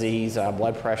coronary disease,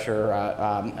 blood pressure,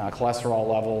 cholesterol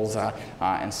levels,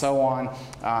 and so on,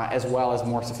 as well as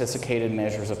more sophisticated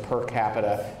measures of per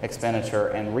capita expenditure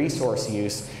and resource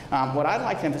use. What I'd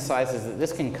like to emphasize is that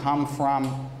this can come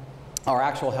from our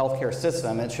actual healthcare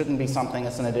system. It shouldn't be something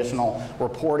that's an additional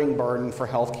reporting burden for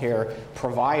healthcare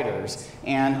providers.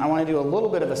 And I want to do a little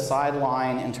bit of a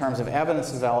sideline in terms of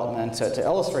evidence development to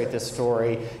illustrate this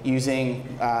story using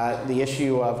the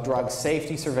issue of drug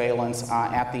safety surveillance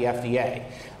at the FDA.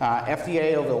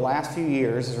 FDA over the last few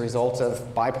years, as a result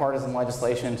of bipartisan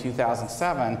legislation in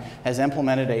 2007, has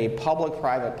implemented a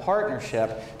public-private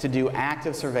partnership to do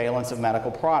active surveillance of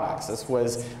medical products. This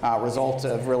was a result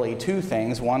of really two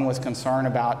things. One was concern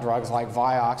about drugs like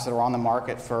Vioxx that are on the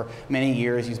market for many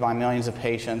years, used by millions of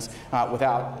patients,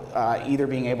 without either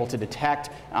being able to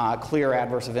detect clear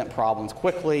adverse event problems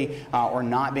quickly or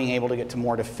not being able to get to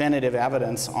more definitive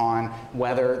evidence on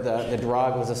whether the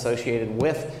drug was associated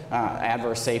with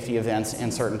adverse safety events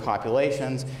in certain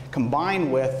populations,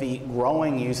 combined with the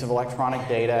growing use of electronic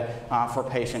data for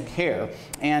patient care.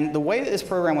 And the way that this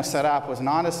program was set up was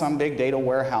not as some big data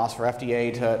warehouse for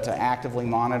FDA to actively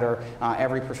monitor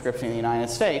every prescription in the United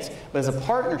States, but as a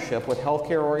partnership with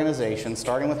healthcare organizations,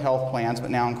 starting with health plans, but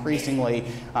now increasingly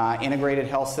integrated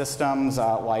health systems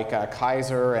like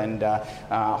Kaiser and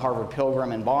Harvard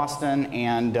Pilgrim in Boston,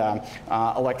 and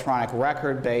electronic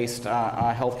record-based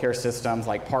healthcare systems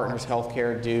like Partners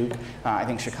Healthcare, Duke. I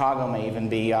think Chicago may even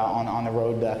be on the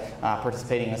road to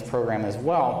participating in this program as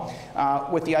well,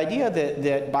 with the idea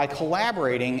that by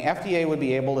collaborating, FDA would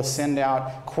be able to send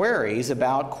out queries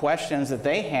about questions that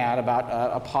they had about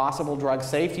a possible drug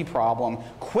safety problem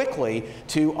quickly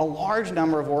to a large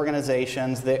number of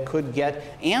organizations that could get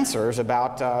answers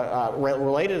about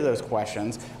related to those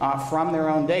questions from their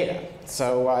own data.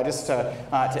 So just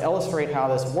to illustrate how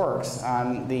this works,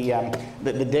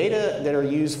 the data that are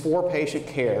used for patient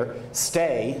care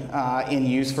stay in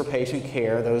use for patient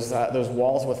care. Those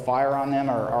walls with fire on them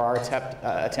are our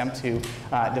attempt to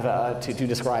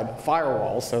describe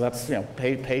firewalls. So that's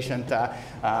patient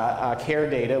care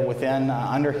data within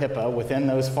under HIPAA within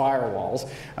those firewalls.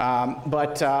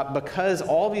 But because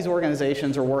all these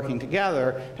organizations are working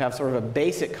together to have sort of a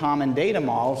basic common data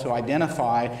model to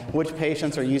identify which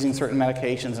patients are using certain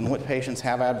medications and which patients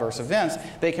have adverse events,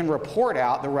 they can report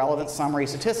out the relevant summary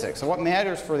statistics. So what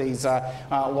matters for these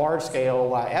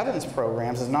large-scale evidence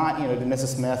programs is not, did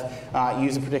Mrs. Smith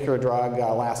use a particular drug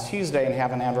last Tuesday and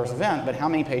have an adverse event, but how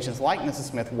many patients like Mrs.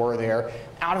 Smith were there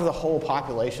out of the whole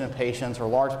population of patients, or a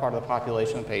large part of the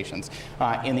population of patients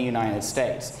in the United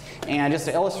States. And just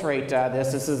to illustrate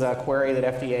this is a query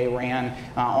that FDA ran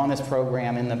on this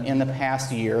program in the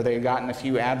past year. They've gotten a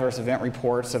few adverse event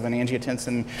reports of an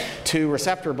angiotensin II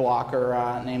receptor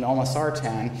blocker named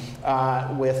olmesartan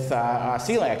with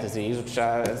celiac disease, which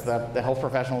as the health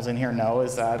professionals in here know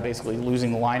is basically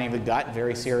losing the lining of the gut,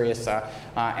 very serious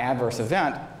adverse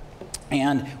event.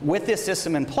 And with this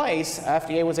system in place,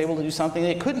 FDA was able to do something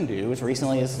they couldn't do as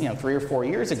recently as 3 or 4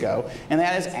 years ago, and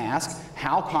that is ask,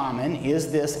 how common is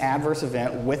this adverse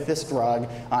event with this drug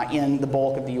in the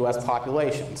bulk of the U.S.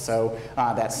 population? So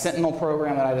that Sentinel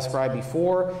program that I described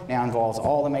before now involves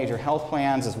all the major health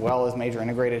plans as well as major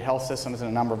integrated health systems and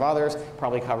a number of others,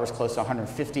 probably covers close to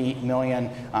 150 million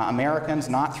Americans,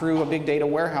 not through a big data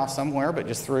warehouse somewhere, but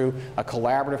just through a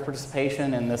collaborative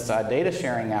participation in this data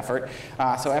sharing effort.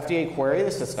 So FDA query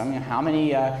the system, how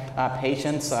many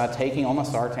patients taking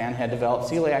olmesartan had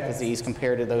developed celiac disease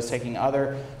compared to those taking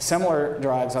other similar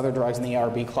other drugs in the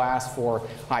ARB class for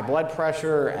high blood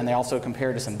pressure, and they also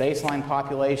compared to some baseline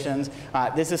populations.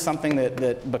 This is something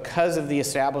that because of the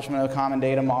establishment of the common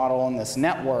data model and this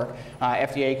network,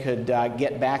 FDA could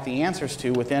get back the answers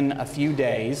to within a few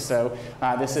days. So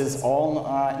this is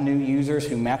all new users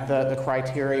who met the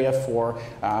criteria for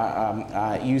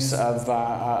use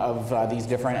of these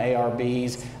different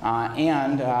ARBs,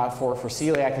 and for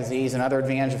celiac disease. Another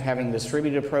advantage of having the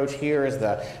distributed approach here is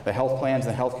the health plans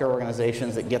and the healthcare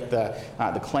organizations that get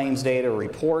the claims data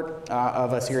report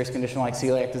of a serious condition like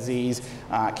celiac disease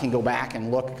can go back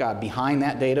and look behind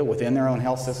that data within their own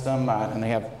health system, and they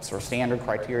have sort of standard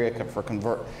criteria for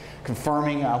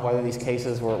confirming whether these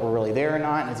cases were really there or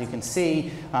not. And as you can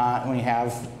see, when you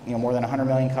have more than 100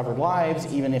 million covered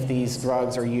lives, even if these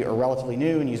drugs are relatively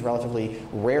new and used relatively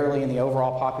rarely in the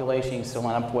overall population, you still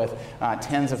end up with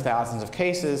tens of thousands of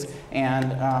cases.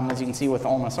 And as you can see with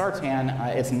olmesartan,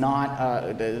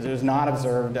 there's not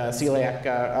observed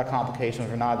celiac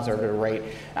complications are not observed at a rate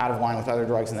out of line with other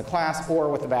drugs in the class or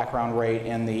with the background rate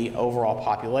in the overall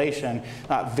population.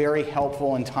 Very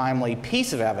helpful and timely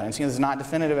piece of evidence. This is not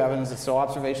definitive evidence. It's still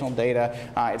observational data.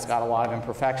 It's got a lot of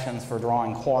imperfections for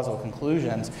drawing causal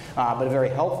conclusions, but a very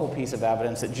helpful piece of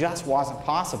evidence that just wasn't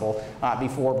possible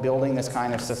before building this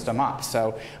kind of system up.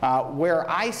 So where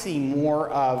I see more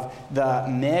of the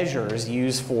measures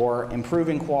used for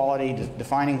improving quality,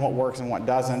 defining what works and what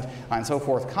doesn't, and so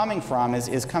forth coming from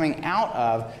is coming out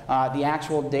of the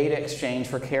actual data exchange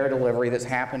for care delivery that's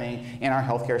happening in our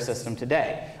healthcare system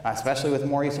today, especially with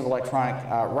more use of electronic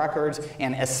records,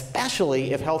 and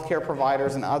especially if healthcare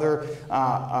providers and other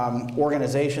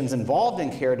organizations involved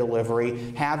in care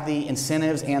delivery have the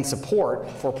incentives and support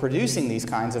for producing these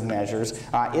kinds of measures.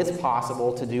 It's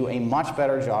possible to do a much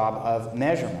better job of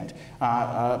measurement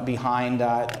behind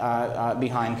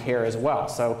care as well.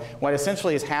 So what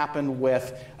essentially has happened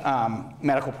with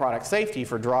medical product safety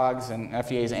for drugs, and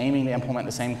FDA is aiming to implement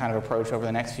the same kind of approach over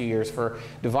the next few years for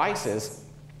devices,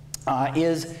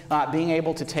 is being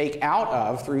able to take out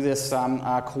of, through this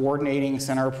coordinating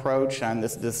center approach and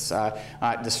this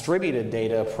distributed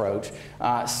data approach,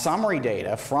 summary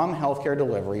data from healthcare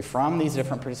delivery from these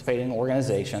different participating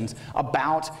organizations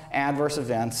about adverse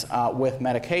events with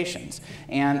medications.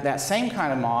 And that same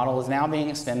kind of model is now being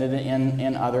extended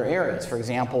in other areas. For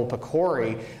example,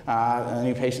 PCORI, the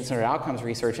New Patient-Centered Outcomes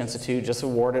Research Institute, just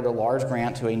awarded a large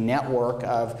grant to a network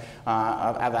of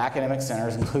academic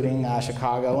centers, including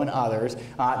Chicago and others,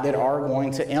 that are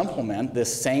going to implement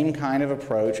this same kind of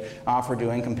approach for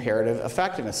doing comparative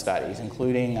effectiveness studies,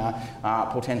 including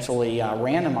potentially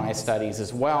randomized studies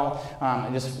as well. I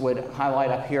just would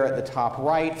highlight up here at the top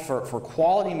right, for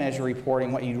quality measure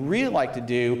reporting, what you'd really like to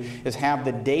do is have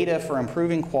the data for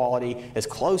improving quality as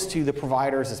close to the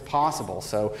providers as possible.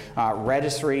 So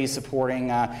registries supporting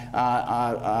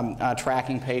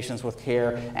tracking patients with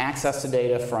care, access to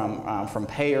data from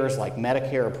payers like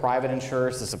Medicare or private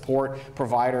insurers to support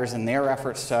providers in their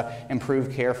efforts to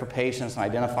improve care for patients and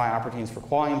identify opportunities for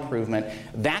quality improvement.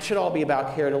 That should all be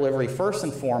about care delivery first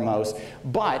and foremost,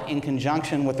 but in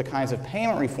conjunction with the kinds of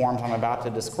payment reforms I'm about to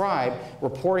describe,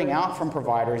 reporting out from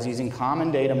providers using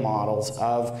common data models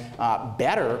of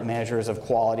better measures of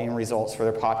quality and results for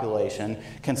their population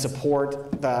can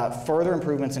support the further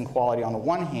improvements in quality on the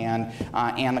one hand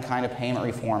and the kind of payment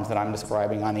reforms that I'm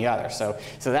describing on the other. So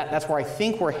that's where I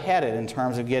think we're headed in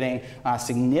terms of getting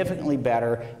significantly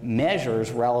better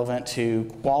measures relevant to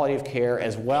quality of care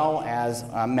as well as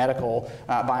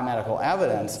biomedical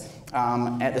evidence.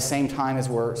 At the same time as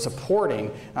we're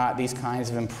supporting these kinds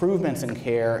of improvements in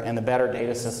care and the better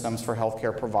data systems for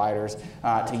healthcare providers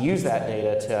to use that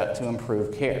data to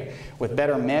improve care. With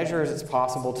better measures, it's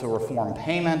possible to reform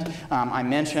payment. I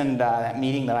mentioned that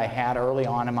meeting that I had early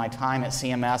on in my time at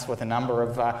CMS with a number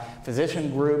of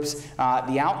physician groups.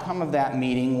 The outcome of that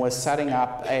meeting was setting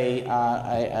up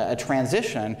a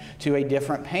transition to a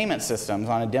different payment systems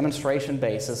on a demonstration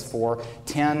basis for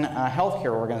 10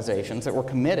 healthcare organizations that were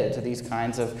committed to these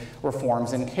kinds of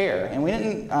reforms in care. And we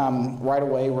didn't right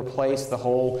away replace the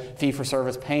whole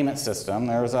fee-for-service payment system.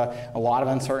 There was a lot of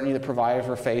uncertainty that providers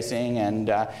were facing and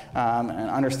an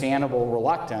understandable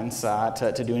reluctance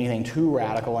to do anything too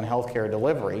radical in healthcare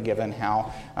delivery, given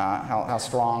how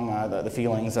strong the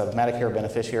feelings of Medicare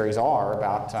beneficiaries are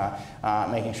about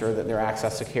making sure that their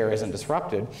access to care isn't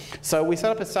disrupted. So we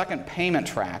set up a second payment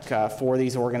track for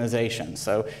these organizations.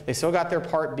 So they still got their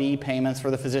Part B payments for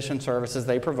the physician services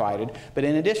they provided, but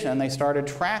in addition, they started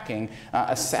tracking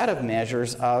a set of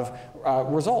measures of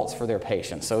results for their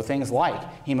patients. So things like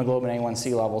hemoglobin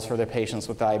A1C levels for their patients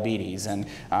with diabetes, and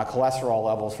cholesterol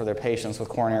levels for their patients with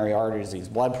coronary artery disease,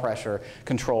 blood pressure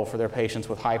control for their patients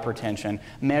with hypertension,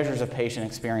 measures of patient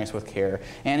experience with care.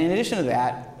 And in addition to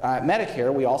that,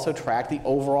 Medicare, we also track the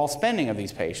overall spending of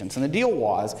these patients. And the deal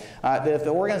was that if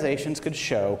the organizations could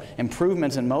show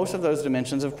improvements in most of those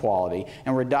dimensions of quality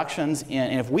and reductions in,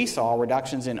 and if we saw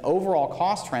reductions in overall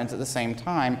cost trends at the same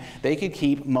time, they could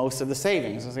keep most of the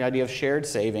savings. It's the idea of shared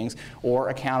savings or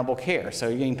accountable care. So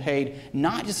you're getting paid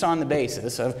not just on the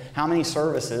basis of how many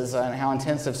services and how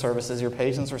intensive services your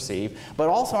patients receive, but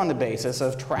also on the basis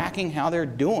of tracking how they're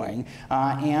doing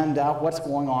and what's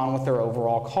going on with their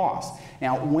overall costs.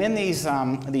 Now, when these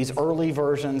early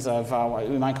versions of what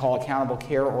we might call accountable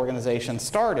care organizations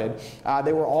started,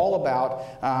 they were all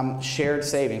about shared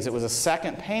savings. It was a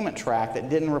second payment track that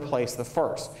didn't replace the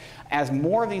first. As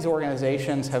more of these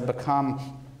organizations have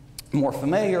become more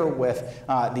familiar with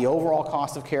the overall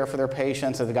cost of care for their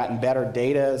patients, they've gotten better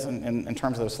data in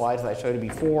terms of those slides that I showed you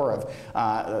before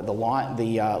of the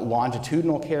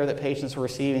longitudinal care that patients are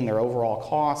receiving, their overall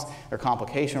costs, their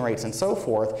complication rates, and so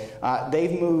forth.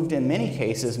 They've moved, in many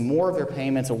cases, more of their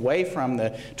payments away from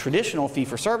the traditional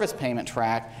fee-for-service payment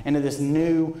track into this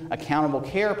new accountable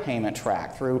care payment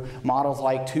track through models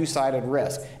like two-sided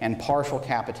risk and partial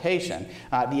capitation.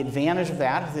 The advantage of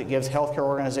that is it gives healthcare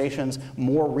organizations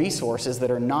more resources that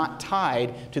are not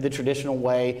tied to the traditional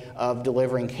way of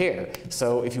delivering care.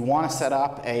 So if you want to set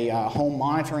up a home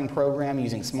monitoring program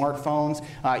using smartphones,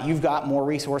 you've got more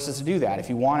resources to do that. If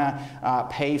you want to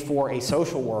pay for a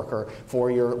social worker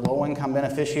for your low-income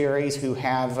beneficiaries who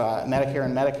have Medicare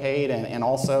and Medicaid and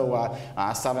also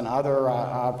some other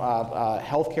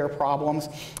health care problems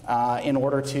in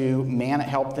order to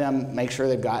help them make sure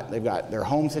they've got their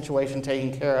home situation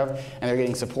taken care of and they're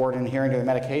getting support in adhering to their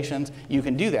medications, you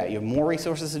can do that. You have more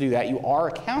resources to do that. You are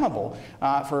accountable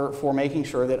for making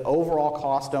sure that overall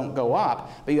costs don't go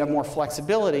up, but you have more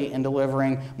flexibility in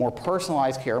delivering more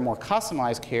personalized care, more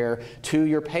customized care to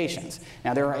your patients.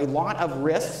 Now, there are a lot of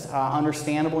risks,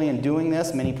 understandably, in doing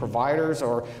this. Many providers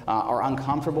are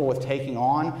uncomfortable with taking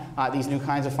on these new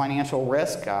kinds of financial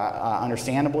risk.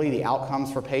 Understandably, the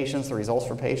outcomes for patients, the results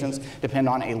for patients, depend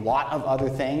on a lot of other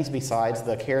things besides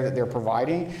the care that they're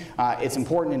providing. It's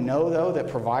important to know, though, that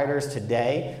providers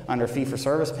today under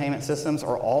fee-for-service payment systems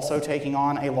are also taking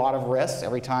on a lot of risks.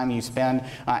 Every time you spend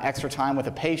extra time with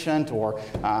a patient or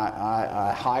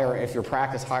if your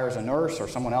practice hires a nurse or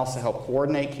someone else to help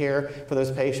coordinate care for those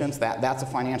patients, that's a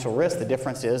financial risk. The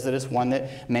difference is that it's one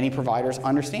that many providers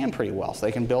understand pretty well, so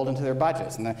they can build into their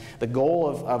budgets. And the goal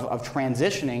of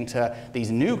transitioning to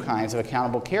these new kinds of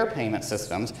accountable care payment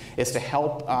systems is to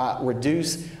help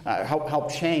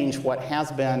help change what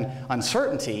has been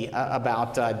uncertainty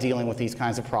about dealing with these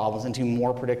kinds of problems into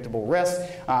more predictable risks.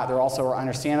 There also are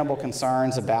understandable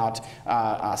concerns about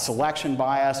selection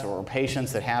bias or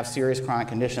patients that have serious chronic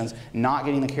conditions not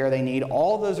getting the care they need.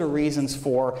 All of those are reasons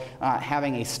for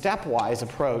having a stepwise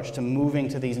approach to moving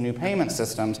to these new payment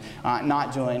systems,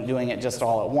 not doing it just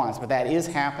all at once. But that is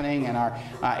happening in our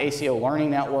ACO Learning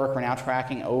Network. We're now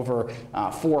tracking over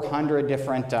 400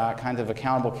 different kinds of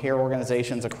accountable care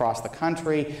organizations across the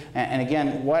country. And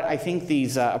again, what I think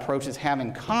these approaches have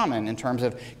in common in terms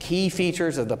of key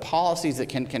features of the policies that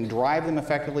can drive them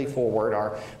effectively forward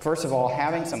are, first of all,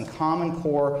 having some common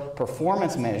core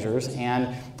performance measures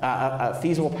and a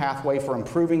feasible pathway for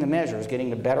improving the measures, getting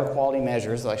to better quality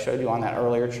measures, as I showed you on that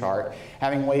earlier chart,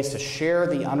 having ways to share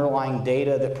the underlying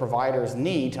data that providers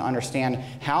need to understand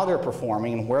how they're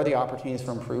performing and where the opportunities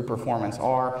for improved performance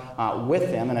are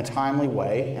with them in a timely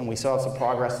way, and we still have some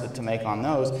progress to make on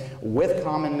those, with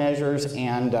common measures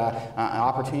and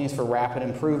opportunities for rapid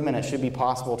improvement. It should be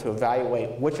possible to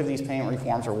evaluate which of these payment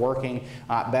reforms are working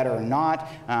better or not.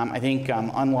 I think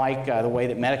unlike the way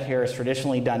that Medicare has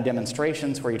traditionally done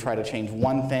demonstrations where you try to change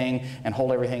one thing and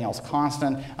hold everything else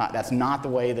constant, that's not the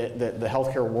way that the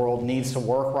healthcare world needs to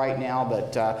work right now,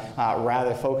 but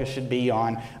rather focus should be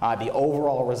on the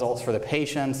overall results for the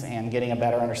patients and getting a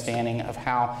better understanding of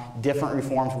how different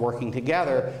reforms working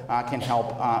together can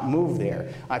help move there.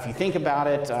 If you think about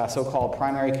it, so-called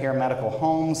primary care medical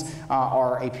homes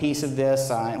are a piece of this,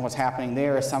 and what's happening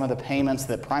there is some of the payments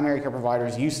that primary care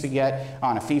providers used to get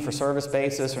on a fee-for-service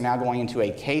basis are now going into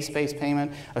a case-based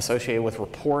payment associated with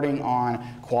reporting on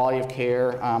quality of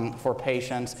care for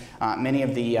patients. Many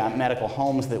of the medical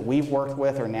homes that we've worked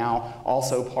with are now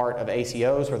also part of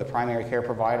ACOs, where the primary care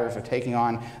providers are taking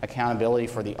on accountability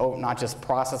for the not just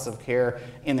process of care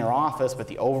in their office, but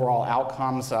the overall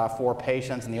outcomes for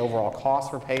patients and the overall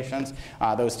cost for patients.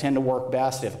 Those tend to work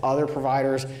best if other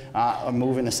providers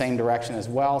move in the same direction direction as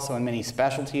well. So in many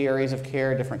specialty areas of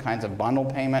care, different kinds of bundle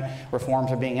payment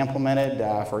reforms are being implemented.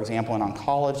 For example, in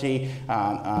oncology,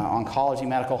 oncology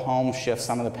medical homes shift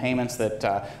some of the payments that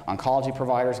oncology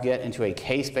providers get into a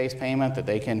case-based payment that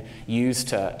they can use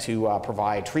to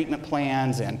provide treatment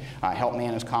plans and help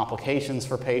manage complications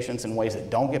for patients in ways that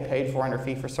don't get paid for under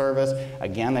fee-for-service.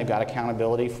 Again, they've got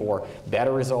accountability for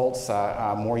better results,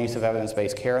 more use of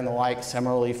evidence-based care and the like.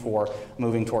 Similarly, for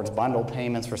moving towards bundle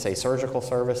payments for, say, surgical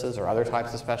services or other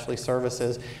types of specialty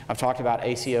services. I've talked about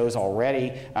ACOs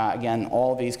already. Again,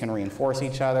 all of these can reinforce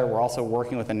each other. We're also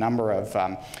working with a number of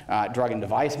drug and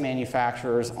device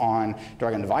manufacturers on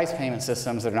drug and device payment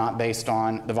systems that are not based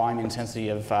on the volume and intensity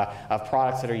of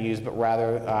products that are used, but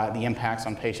rather the impacts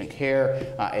on patient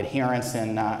care, adherence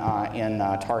in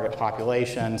target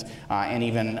populations, and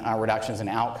even reductions in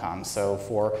outcomes. So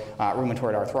for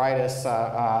rheumatoid arthritis,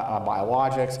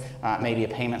 biologics, maybe a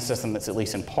payment system that's at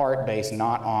least in part based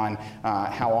not on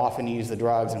how often you use the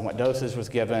drugs and what dosage was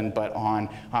given, but on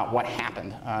what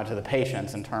happened to the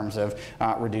patients in terms of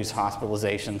reduced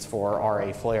hospitalizations for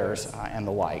RA flares and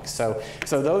the like. So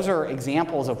those are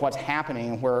examples of what's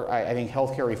happening where I think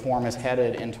healthcare reform is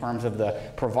headed in terms of the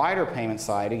provider payment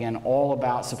side. Again, all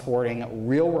about supporting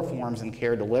real reforms in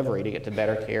care delivery to get to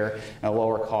better care and a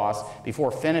lower cost.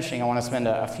 Before finishing, I want to spend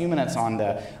a few minutes on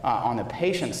the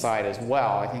patient side as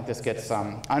well. I think this gets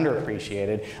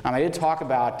underappreciated. I did talk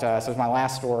about, so it's my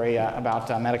last story about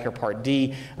Medicare Part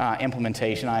D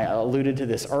implementation. I alluded to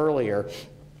this earlier.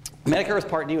 Medicare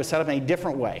Part D was set up in a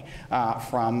different way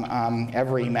from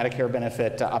every Medicare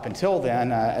benefit up until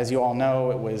then. As you all know,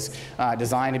 it was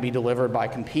designed to be delivered by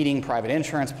competing private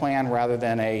insurance plan rather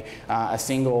than a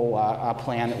single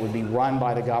plan that would be run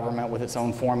by the government with its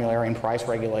own formulary and price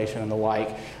regulation and the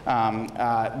like.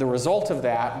 The result of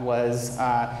that was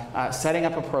setting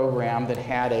up a program that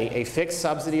had a fixed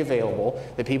subsidy available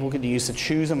that people could use to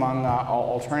choose among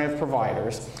alternative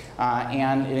providers.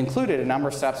 And it included a number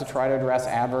of steps to try to address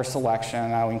adverse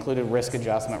selection. We included risk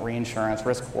adjustment, reinsurance,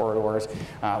 risk corridors,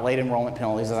 late enrollment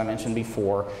penalties, as I mentioned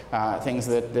before, things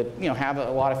that have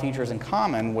a lot of features in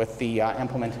common with the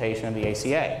implementation of the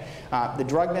ACA. The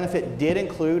drug benefit did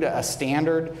include a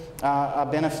standard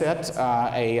benefit,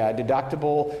 a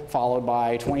deductible followed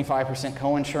by 25%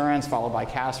 coinsurance, followed by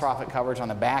catastrophic coverage on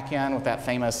the back end with that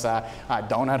famous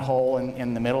donut hole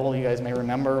in the middle, you guys may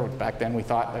remember. Back then we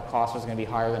thought the cost was going to be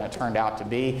higher than it turned out to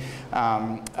be.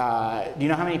 Do you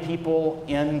know how many people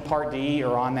in Part D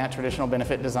are on that traditional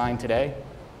benefit design today?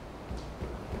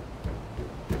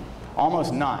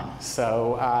 Almost none.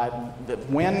 So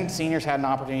when seniors had an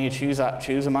opportunity to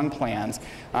choose among plans,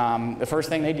 the first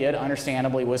thing they did,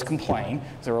 understandably, was complain.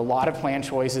 There were a lot of plan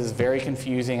choices, very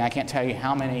confusing. I can't tell you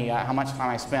how much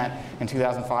time I spent in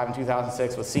 2005 and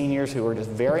 2006 with seniors who were just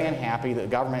very unhappy that the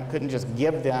government couldn't just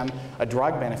give them a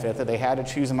drug benefit, that they had to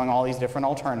choose among all these different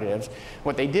alternatives.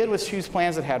 What they did was choose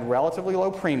plans that had relatively low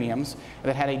premiums,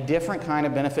 that had a different kind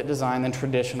of benefit design than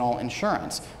traditional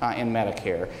insurance in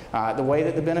Medicare. The way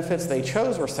that the benefits they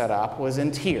chose were set up was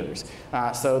in tiers.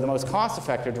 So the most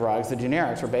cost-effective drugs, the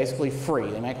generics, were basically free.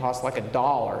 They may cost like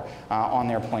 $1 on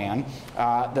their plan.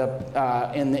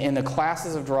 In the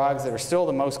classes of drugs that are still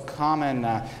the most common,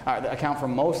 account for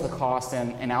most of the cost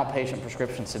in outpatient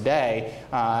prescriptions today,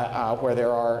 where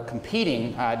there are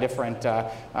competing different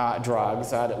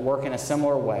drugs that work in a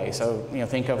similar way. So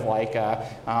think of like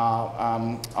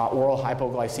oral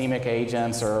hypoglycemic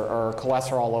agents or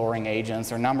cholesterol-lowering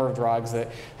agents, or a number of drugs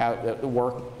that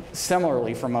work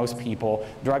similarly for most people.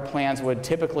 Drug plans would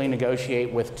typically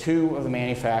negotiate with 2 of the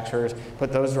manufacturers,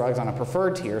 put those drugs on a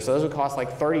preferred tier, so those would cost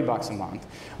like $30 a month.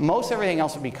 Most everything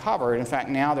else would be covered. In fact,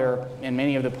 now they're in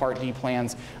many of the Part D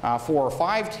plans 4 or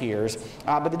 5 tiers,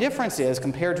 but the difference is,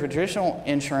 compared to traditional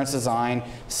insurance design,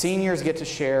 seniors get to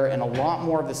share in a lot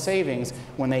more of the savings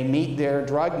when they meet their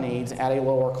drug needs at a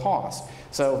lower cost.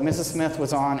 So if Mrs. Smith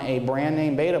was on a brand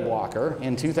name beta blocker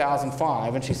in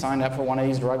 2005 and she signed up for one of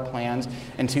these drug plans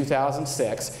in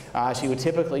 2006, she would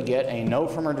typically get a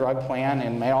note from her drug plan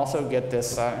and may also get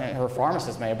this, her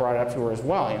pharmacist may have brought it up to her as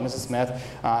well. Mrs. Smith,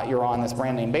 you're on this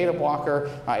brand name beta blocker.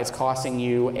 It's costing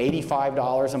you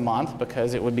 $85 a month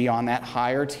because it would be on that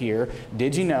higher tier.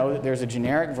 Did you know that there's a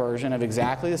generic version of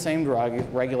exactly the same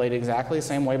drug, regulated exactly the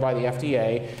same way by the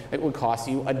FDA, that would cost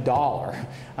you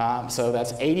 $1? So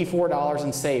that's $84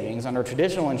 in savings. Under a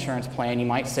traditional insurance plan, you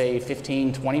might save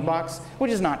 $15, $20,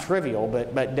 which is not trivial,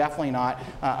 but definitely not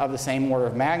of the same order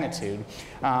of magnitude.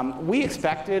 We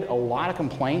expected a lot of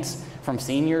complaints from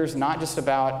seniors, not just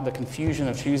about the confusion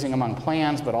of choosing among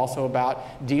plans, but also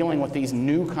about dealing with these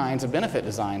new kinds of benefit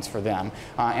designs for them,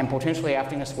 and potentially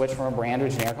having to switch from a brand to a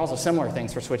generic. Also similar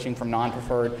things for switching from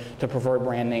non-preferred to preferred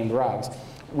brand name drugs.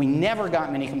 We never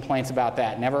got many complaints about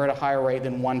that, never at a higher rate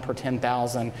than 1 per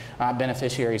 10,000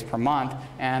 beneficiaries per month,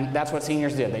 and that's what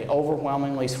seniors did. They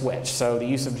overwhelmingly switched. So the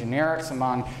use of generics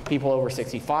among people over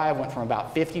 65 went from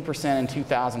about 50% in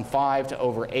 2005 to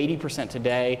over 80%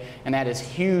 today, and that is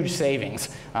huge savings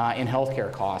in healthcare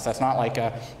costs. That's not like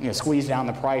a squeeze down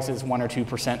the prices 1 or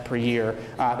 2% per year.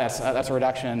 That's a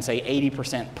reduction in, say,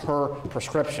 80% per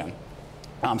prescription.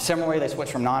 Similarly, they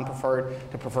switched from non-preferred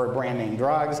to preferred brand name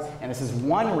drugs, and this is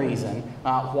one reason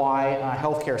why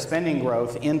healthcare spending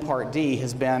growth in Part D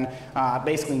has been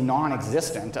basically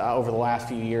non-existent over the last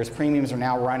few years. Premiums are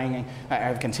now running,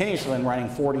 have continuously been running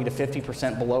 40 to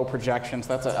 50% below projections.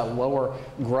 That's a lower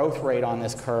growth rate on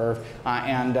this curve,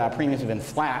 and premiums have been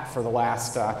flat for the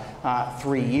last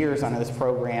 3 years under this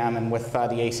program. And with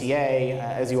the ACA,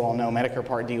 as you all know, Medicare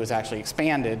Part D was actually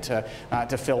expanded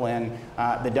to fill in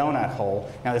the donut hole.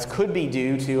 Now, this could be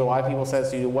due to, a lot of people say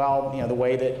it's due to, well, the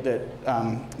way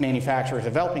that manufacturers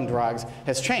developing drugs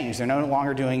has changed. They're no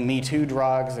longer doing Me Too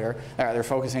drugs. They're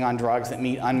focusing on drugs that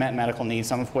meet unmet medical needs,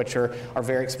 some of which are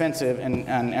very expensive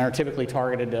and are typically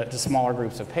targeted to smaller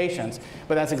groups of patients.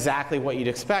 But that's exactly what you'd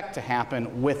expect to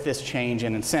happen with this change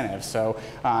in incentives. So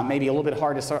maybe a little bit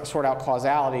hard to sort out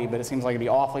causality, but it seems like it'd be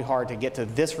awfully hard to get to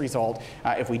this result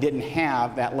if we didn't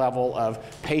have that level of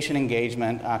patient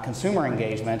engagement, consumer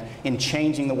engagement in changing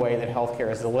the way that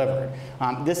healthcare is delivered.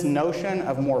 This notion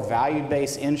of more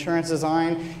value-based insurance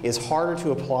design is harder to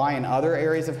apply in other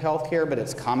areas of healthcare, but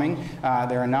it's coming.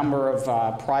 There are a number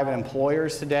of private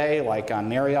employers today, like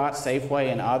Marriott,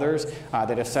 Safeway, and others,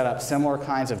 that have set up similar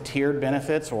kinds of tiered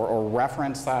benefits or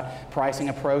reference pricing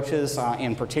approaches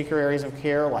in particular areas of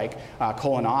care, like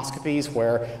colonoscopies,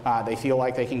 where they feel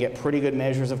like they can get pretty good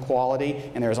measures of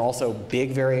quality, and there's also big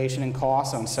variation in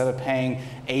cost. So instead of paying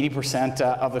 80%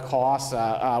 of the cost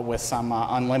with some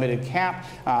unlimited cap,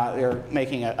 they're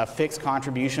making a fixed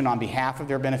contribution on behalf of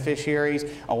their beneficiaries,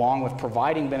 along with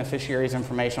providing beneficiaries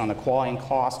information on the quality and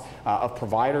cost of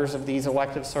providers of these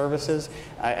elective services.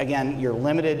 Again, you're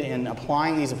limited in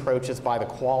applying these approaches by the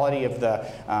quality of the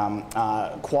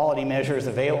quality measures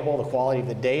available, the quality of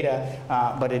the data,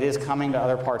 but it is coming to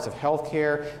other parts of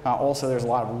healthcare. Also, there's a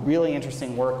lot of really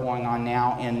interesting work going on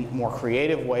now in more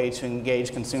creative ways to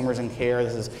engage consumers in care.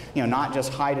 This is not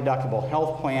just high deductible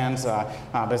health plans,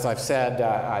 but as I've said,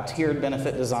 tiered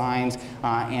benefit designs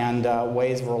and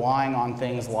ways of relying on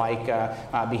things like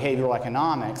behavioral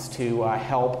economics to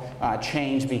help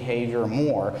change behavior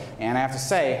more. And I have to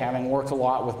say, having worked a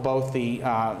lot with both the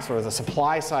sort of the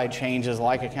supply side changes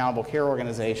like accountable care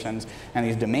organizations and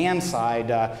these demand side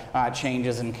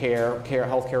changes in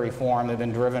healthcare reform that have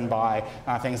been driven by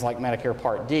things like Medicare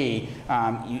Part D,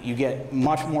 you get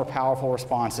much more powerful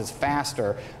responses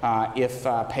faster if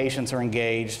patients are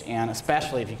engaged, and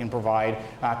especially if you can provide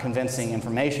convincing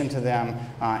information to them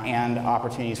and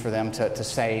opportunities for them to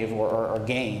save or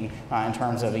gain in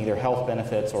terms of either health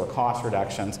benefits or cost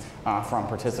reductions from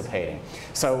participating.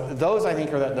 So those, I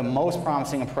think, are the most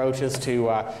promising approaches to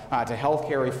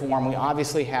healthcare reform. We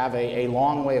obviously have a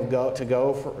long way to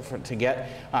go to get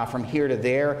from here to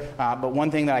there, but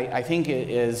one thing that I think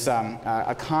is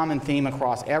a common theme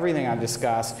across everything I've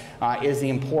discussed is the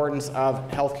importance of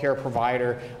healthcare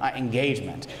provider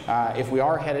engagement. If we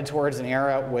are headed towards an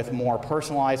era with more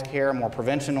personalized care, more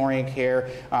prevention-oriented care,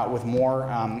 with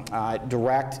more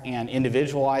direct and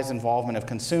individualized involvement of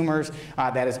consumers,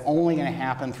 that is only going to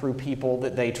happen through people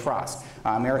that they trust.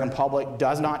 American public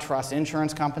does not trust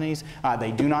insurance companies.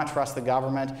 They do not trust the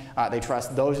government. They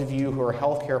trust those of you who are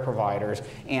healthcare providers.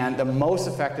 And the most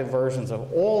effective versions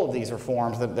of all of these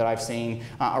reforms that I've seen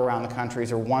around the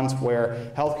countries are ones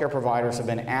where healthcare providers have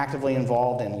been actively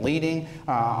involved in leading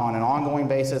on an ongoing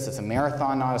basis. It's a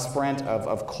marathon, not a sprint,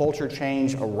 of culture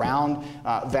change around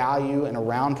value and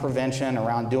around prevention,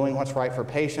 around doing what's right for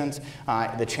patients.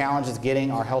 The challenge is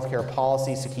getting our healthcare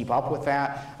policies to keep up with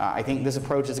that. I think this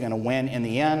approach is going to win in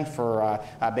the end for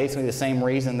basically the same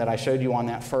reason that I showed you on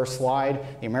that first slide.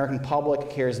 The American public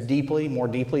cares deeply, more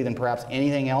deeply than perhaps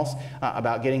anything else,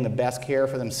 about getting the best care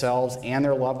for themselves and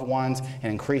their loved ones,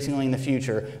 and increasingly in the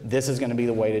future, this is going to be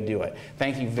the way to do it.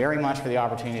 Thank you very much for the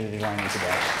opportunity to join me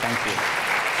today. Thank you.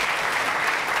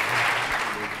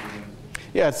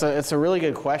 Yeah, it's a really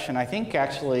good question. I think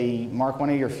actually, Mark, one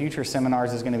of your future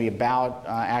seminars is going to be about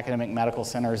academic medical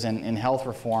centers in health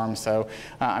reform, so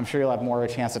I'm sure you'll have more of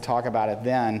a chance to talk about it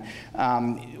then.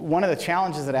 One of the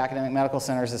challenges that academic medical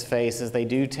centers has faced is they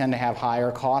do tend to have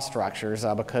higher cost structures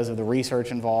because of the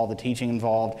research involved, the teaching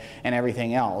involved, and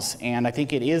everything else. And I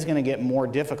think it is going to get more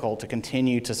difficult to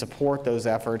continue to support those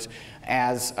efforts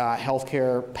as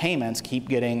healthcare payments keep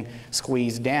getting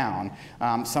squeezed down.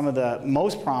 Some of the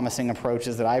most promising approaches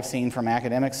that I've seen from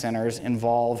academic centers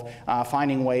involve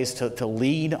finding ways to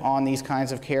lead on these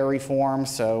kinds of care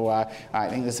reforms. So I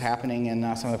think this is happening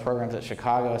in some of the programs at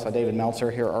Chicago. I saw David Meltzer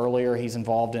here earlier. He's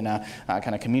involved in a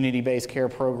kind of community-based care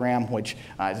program, which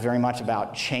is very much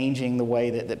about changing the way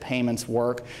that payments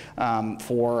work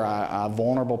for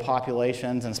vulnerable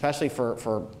populations, and especially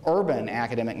for urban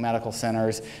academic medical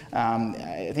centers.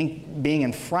 I think being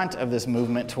in front of this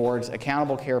movement towards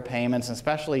accountable care payments, and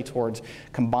especially towards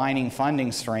combining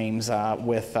funding streams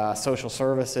with social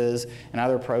services and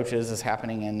other approaches is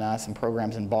happening in some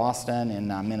programs in Boston, in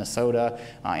Minnesota,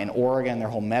 in Oregon. Their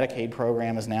whole Medicaid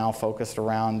program is now focused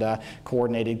around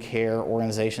coordinated care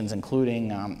organizations, including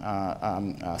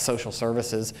social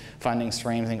services funding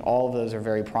streams. I think all of those are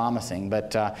very promising,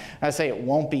 but I say it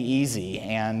won't be easy,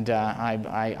 and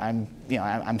I'm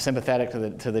sympathetic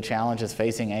to the challenges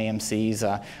facing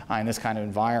AMCs in this kind of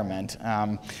environment.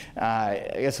 I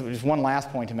guess just one last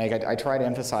point to make. I try to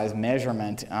emphasize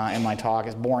measurement in my talk.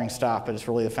 It's boring stuff, but it's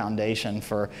really the foundation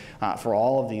for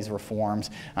all of these reforms.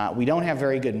 We don't have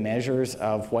very good measures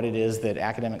of what it is that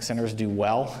academic centers do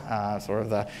well, sort of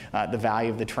the value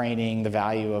of the training, the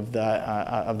value of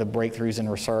the breakthroughs in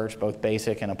research, both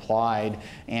basic and applied,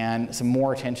 and some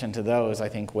more attention to those, I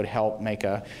think, would help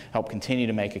continue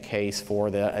to make a case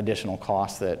for the additional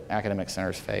costs that academic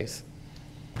centers face.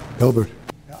 Engelberg.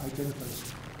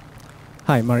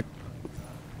 Hi, Mark.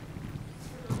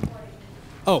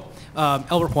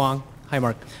 Albert Huang. Hi,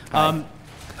 Mark. A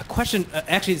question,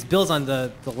 actually, it builds on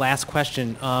the last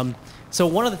question. So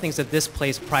one of the things that this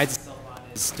place prides itself on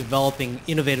is developing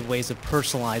innovative ways of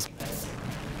personalizing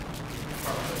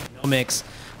genomics,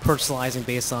 personalizing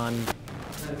based on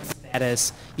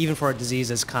status, even for a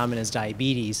disease as common as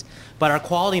diabetes. But our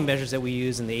quality measures that we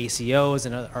use in the ACOs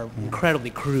are incredibly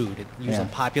crude. It uses a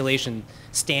population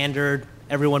standard.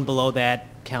 Everyone below that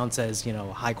counts as,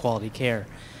 high quality care.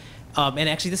 And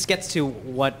actually, this gets to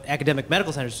what academic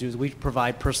medical centers do. Is we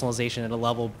provide personalization at a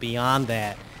level beyond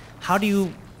that. How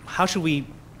should we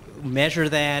measure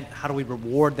that? How do we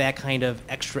reward that kind of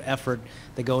extra effort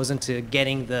that goes into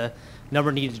getting the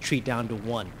number needed to treat down to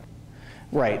 1?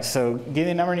 Right, so getting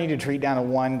the number needed to treat down to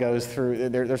 1 goes through,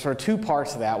 there's sort of two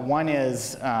parts to that. One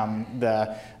is on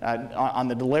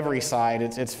the delivery side,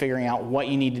 it's figuring out what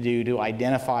you need to do to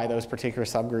identify those particular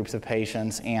subgroups of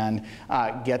patients and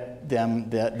get them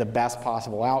the best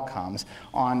possible outcomes.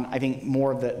 On, I think,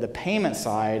 more of the payment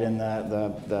side and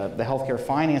the healthcare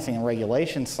financing and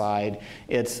regulation side,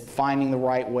 it's finding the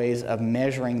right ways of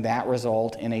measuring that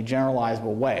result in a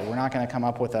generalizable way. We're not going to come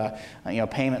up with a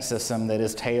payment system that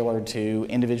is tailored to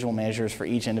individual measures for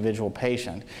each individual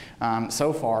patient.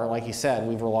 So far, like you said,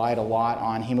 we've relied a lot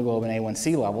on hemoglobin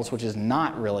A1C levels, which is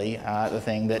not really the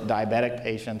thing that diabetic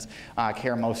patients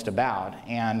care most about.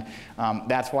 And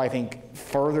that's why I think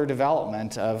further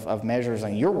development of measures,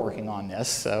 and you're working on this,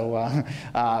 so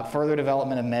further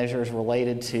development of measures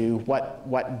related to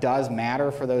what does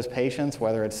matter for those patients,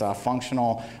 whether it's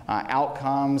functional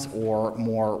outcomes or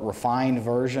more refined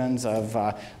versions of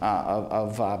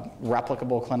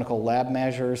replicable clinical lab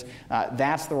measures,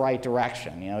 that's the right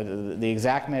direction. The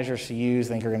exact measures to use,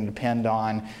 I think, are going to depend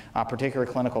on particular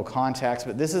clinical context,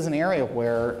 but this is an area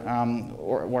where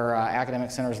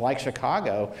academic centers like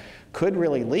Chicago could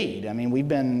really lead. I mean, we've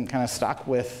been kind of stuck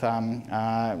with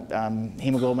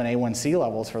hemoglobin A1C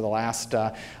levels for the last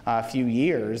few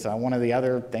years. One of the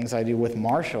other things I do with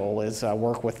Marshall is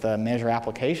work with the Measure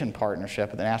Application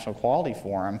Partnership at the National Quality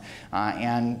Forum,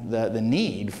 and the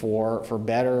need for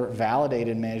better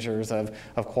validated measures of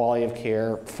quality of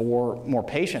care for more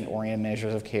patient-oriented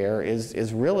measures of care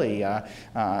is really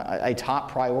a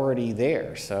top priority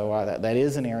there. So that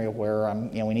is an area where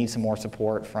we need some more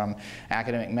support from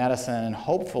academic medicine, and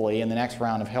hopefully in the next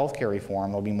round of healthcare reform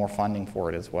there'll be more funding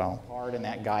for it as well. Hard in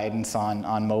that guidance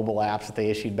on mobile apps that they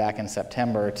issued back in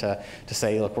September to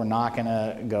say, look, we're not going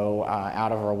to go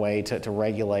out of our way to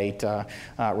regulate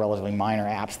relatively minor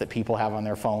apps that people have on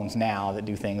their phones now that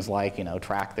do things like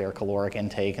track their caloric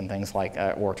intake and things things like,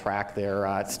 or track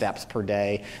their steps per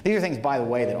day. These are things, by the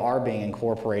way, that are being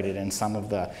incorporated in some of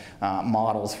the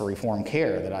models for reform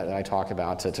care that I talked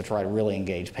about to try to really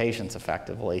engage patients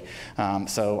effectively.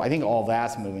 So I think all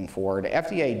that's moving forward.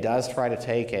 FDA does try to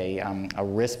take a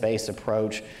risk-based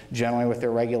approach generally with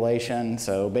their regulation.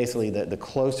 So basically, the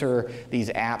closer these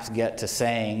apps get to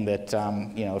saying that,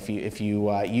 you know, if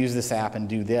you use this app and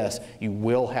do this, you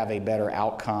will have a better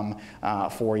outcome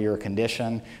for your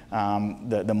condition,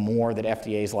 the more that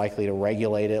FDA is likely to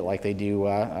regulate it, like they do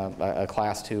a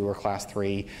Class 2 or Class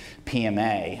 3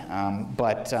 PMA.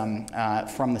 But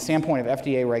from the standpoint of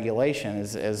FDA regulation,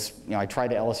 as you know, I tried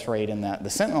to illustrate in the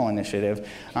Sentinel initiative,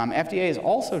 FDA is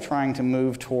also trying to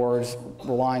move towards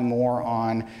relying more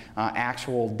on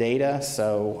actual data.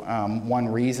 So one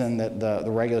reason that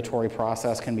the regulatory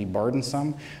process can be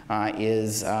burdensome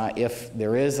is if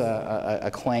there is a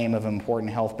claim of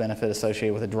important health benefit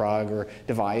associated with a drug or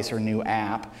device or new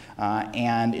app,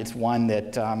 and it's one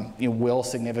that you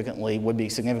know, would be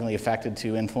significantly affected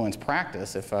to influence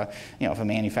practice if you know, if a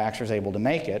manufacturer is able to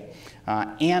make it,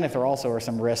 and if there also are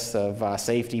some risks of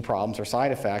safety problems or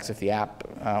side effects if the app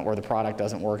or the product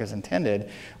doesn't work as intended.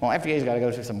 Well, FDA's got to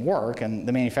go through some work, and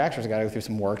the manufacturer's got to go through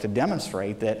some work to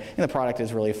demonstrate that you know, the product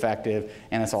is really effective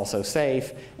and it's also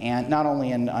safe, and not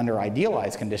only under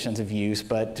idealized conditions of use,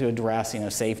 but to address you know,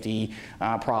 safety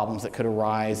problems that could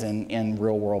arise in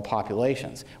real-world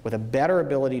populations. With a better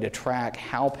ability to track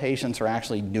how patients are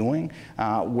actually doing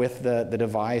with the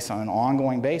device on an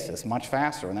ongoing basis, much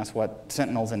faster, and that's what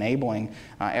Sentinel's enabling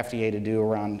FDA to do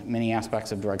around many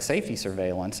aspects of drug safety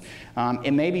surveillance.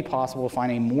 It may be possible to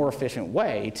find a more efficient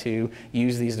way to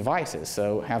use these devices.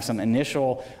 So have some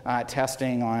initial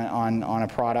testing on a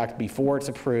product before it's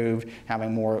approved,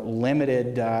 having more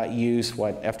limited use,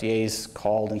 what FDA's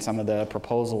called in some of the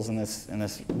proposals in this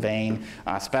vein,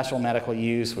 special medical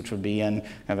use, which would be in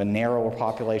kind of a narrower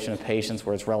population of patients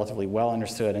where it's relatively well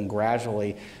understood, and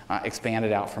gradually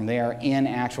expanded out from there in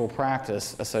actual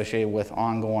practice associated with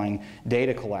ongoing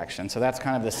data collection. So that's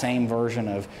kind of the same version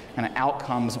of kind of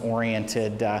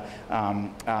outcomes-oriented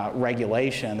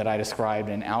regulation that I described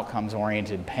in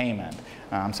outcomes-oriented payment.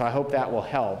 So I hope that will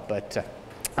help. But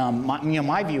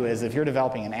my view is if you're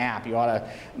developing an app, you ought to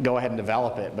go ahead and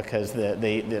develop it, because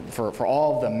for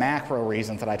all of the macro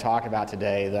reasons that I talked about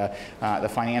today, the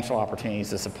financial opportunities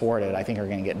to support it, I think, are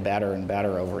going to get better and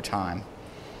better over time.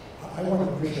 I want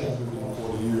to push on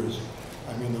for 40 years.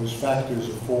 I mean, those factors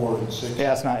of 4 and 6.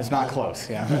 Yeah, it's not close.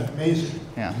 Yeah. Amazing.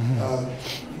 Yeah.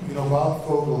 You know, Bob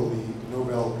Fogel, the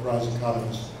Nobel Prize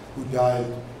economist who died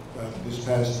this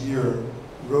past year,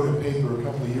 wrote a paper a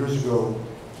couple of years ago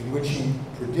in which he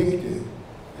predicted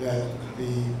that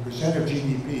the percent of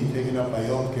GDP taken up by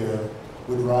healthcare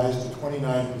would rise to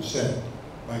 29%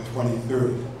 by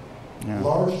 2030,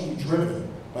 largely driven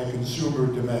by consumer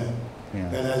demand. Yeah.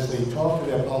 And as they talk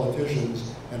to their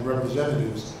politicians and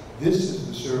representatives, this is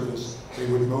the service they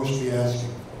would most be asking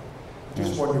for.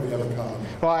 Just wonder if you have a comment.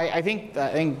 Well, I think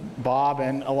Bob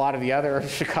and a lot of the other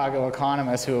Chicago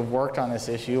economists who have worked on this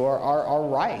issue are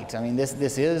right. I mean, this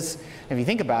is, if you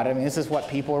think about it, I mean, this is what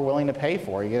people are willing to pay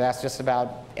for. You get asked just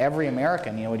about every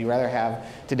American, you know, would you rather have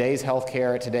today's health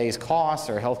care at today's cost,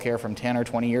 or health care from 10 or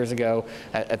 20 years ago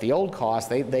at the old cost?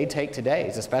 They take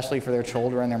today's, especially for their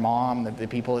children, their mom, the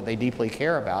people that they deeply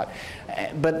care about.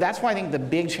 But that's why I think the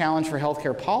big challenge for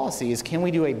healthcare policy is, can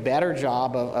we do a better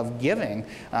job of giving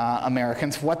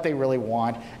Americans what they really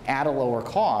want at a lower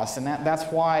cost? And that's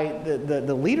why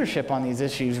the leadership on these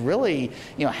issues really,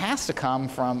 you know, has to come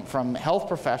from health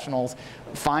professionals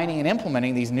finding and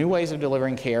implementing these new ways of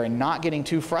delivering care, and not getting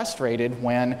too frustrated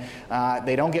when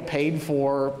they don't get paid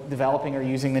for developing or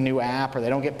using the new app, or they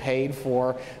don't get paid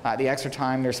for the extra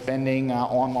time they're spending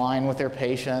online with their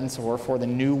patients, or for the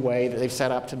new way that they've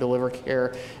set up to deliver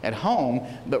care at home.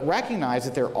 But recognize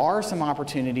that there are some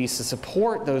opportunities to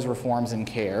support those reforms in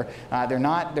care. They're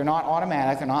not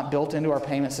automatic, they're not built into our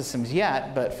payment systems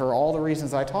yet, but for all the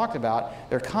reasons I talked about,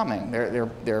 they're coming. There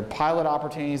are pilot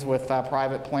opportunities with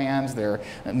private plans. There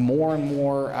are more and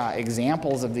more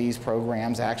examples of these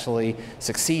programs actually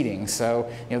succeeding. So,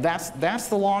 you know, that's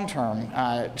the long-term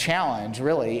challenge,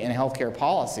 really, in healthcare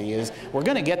policy. Is we're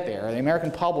going to get there. The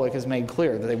American public has made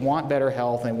clear that they want better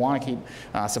health and they want to keep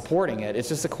supporting it. It's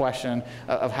just a question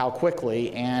of how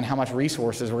quickly and how much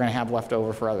resources we're going to have left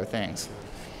over for other things.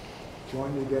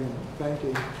 Join me again. Thank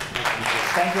you.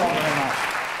 Thank you all very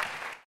much.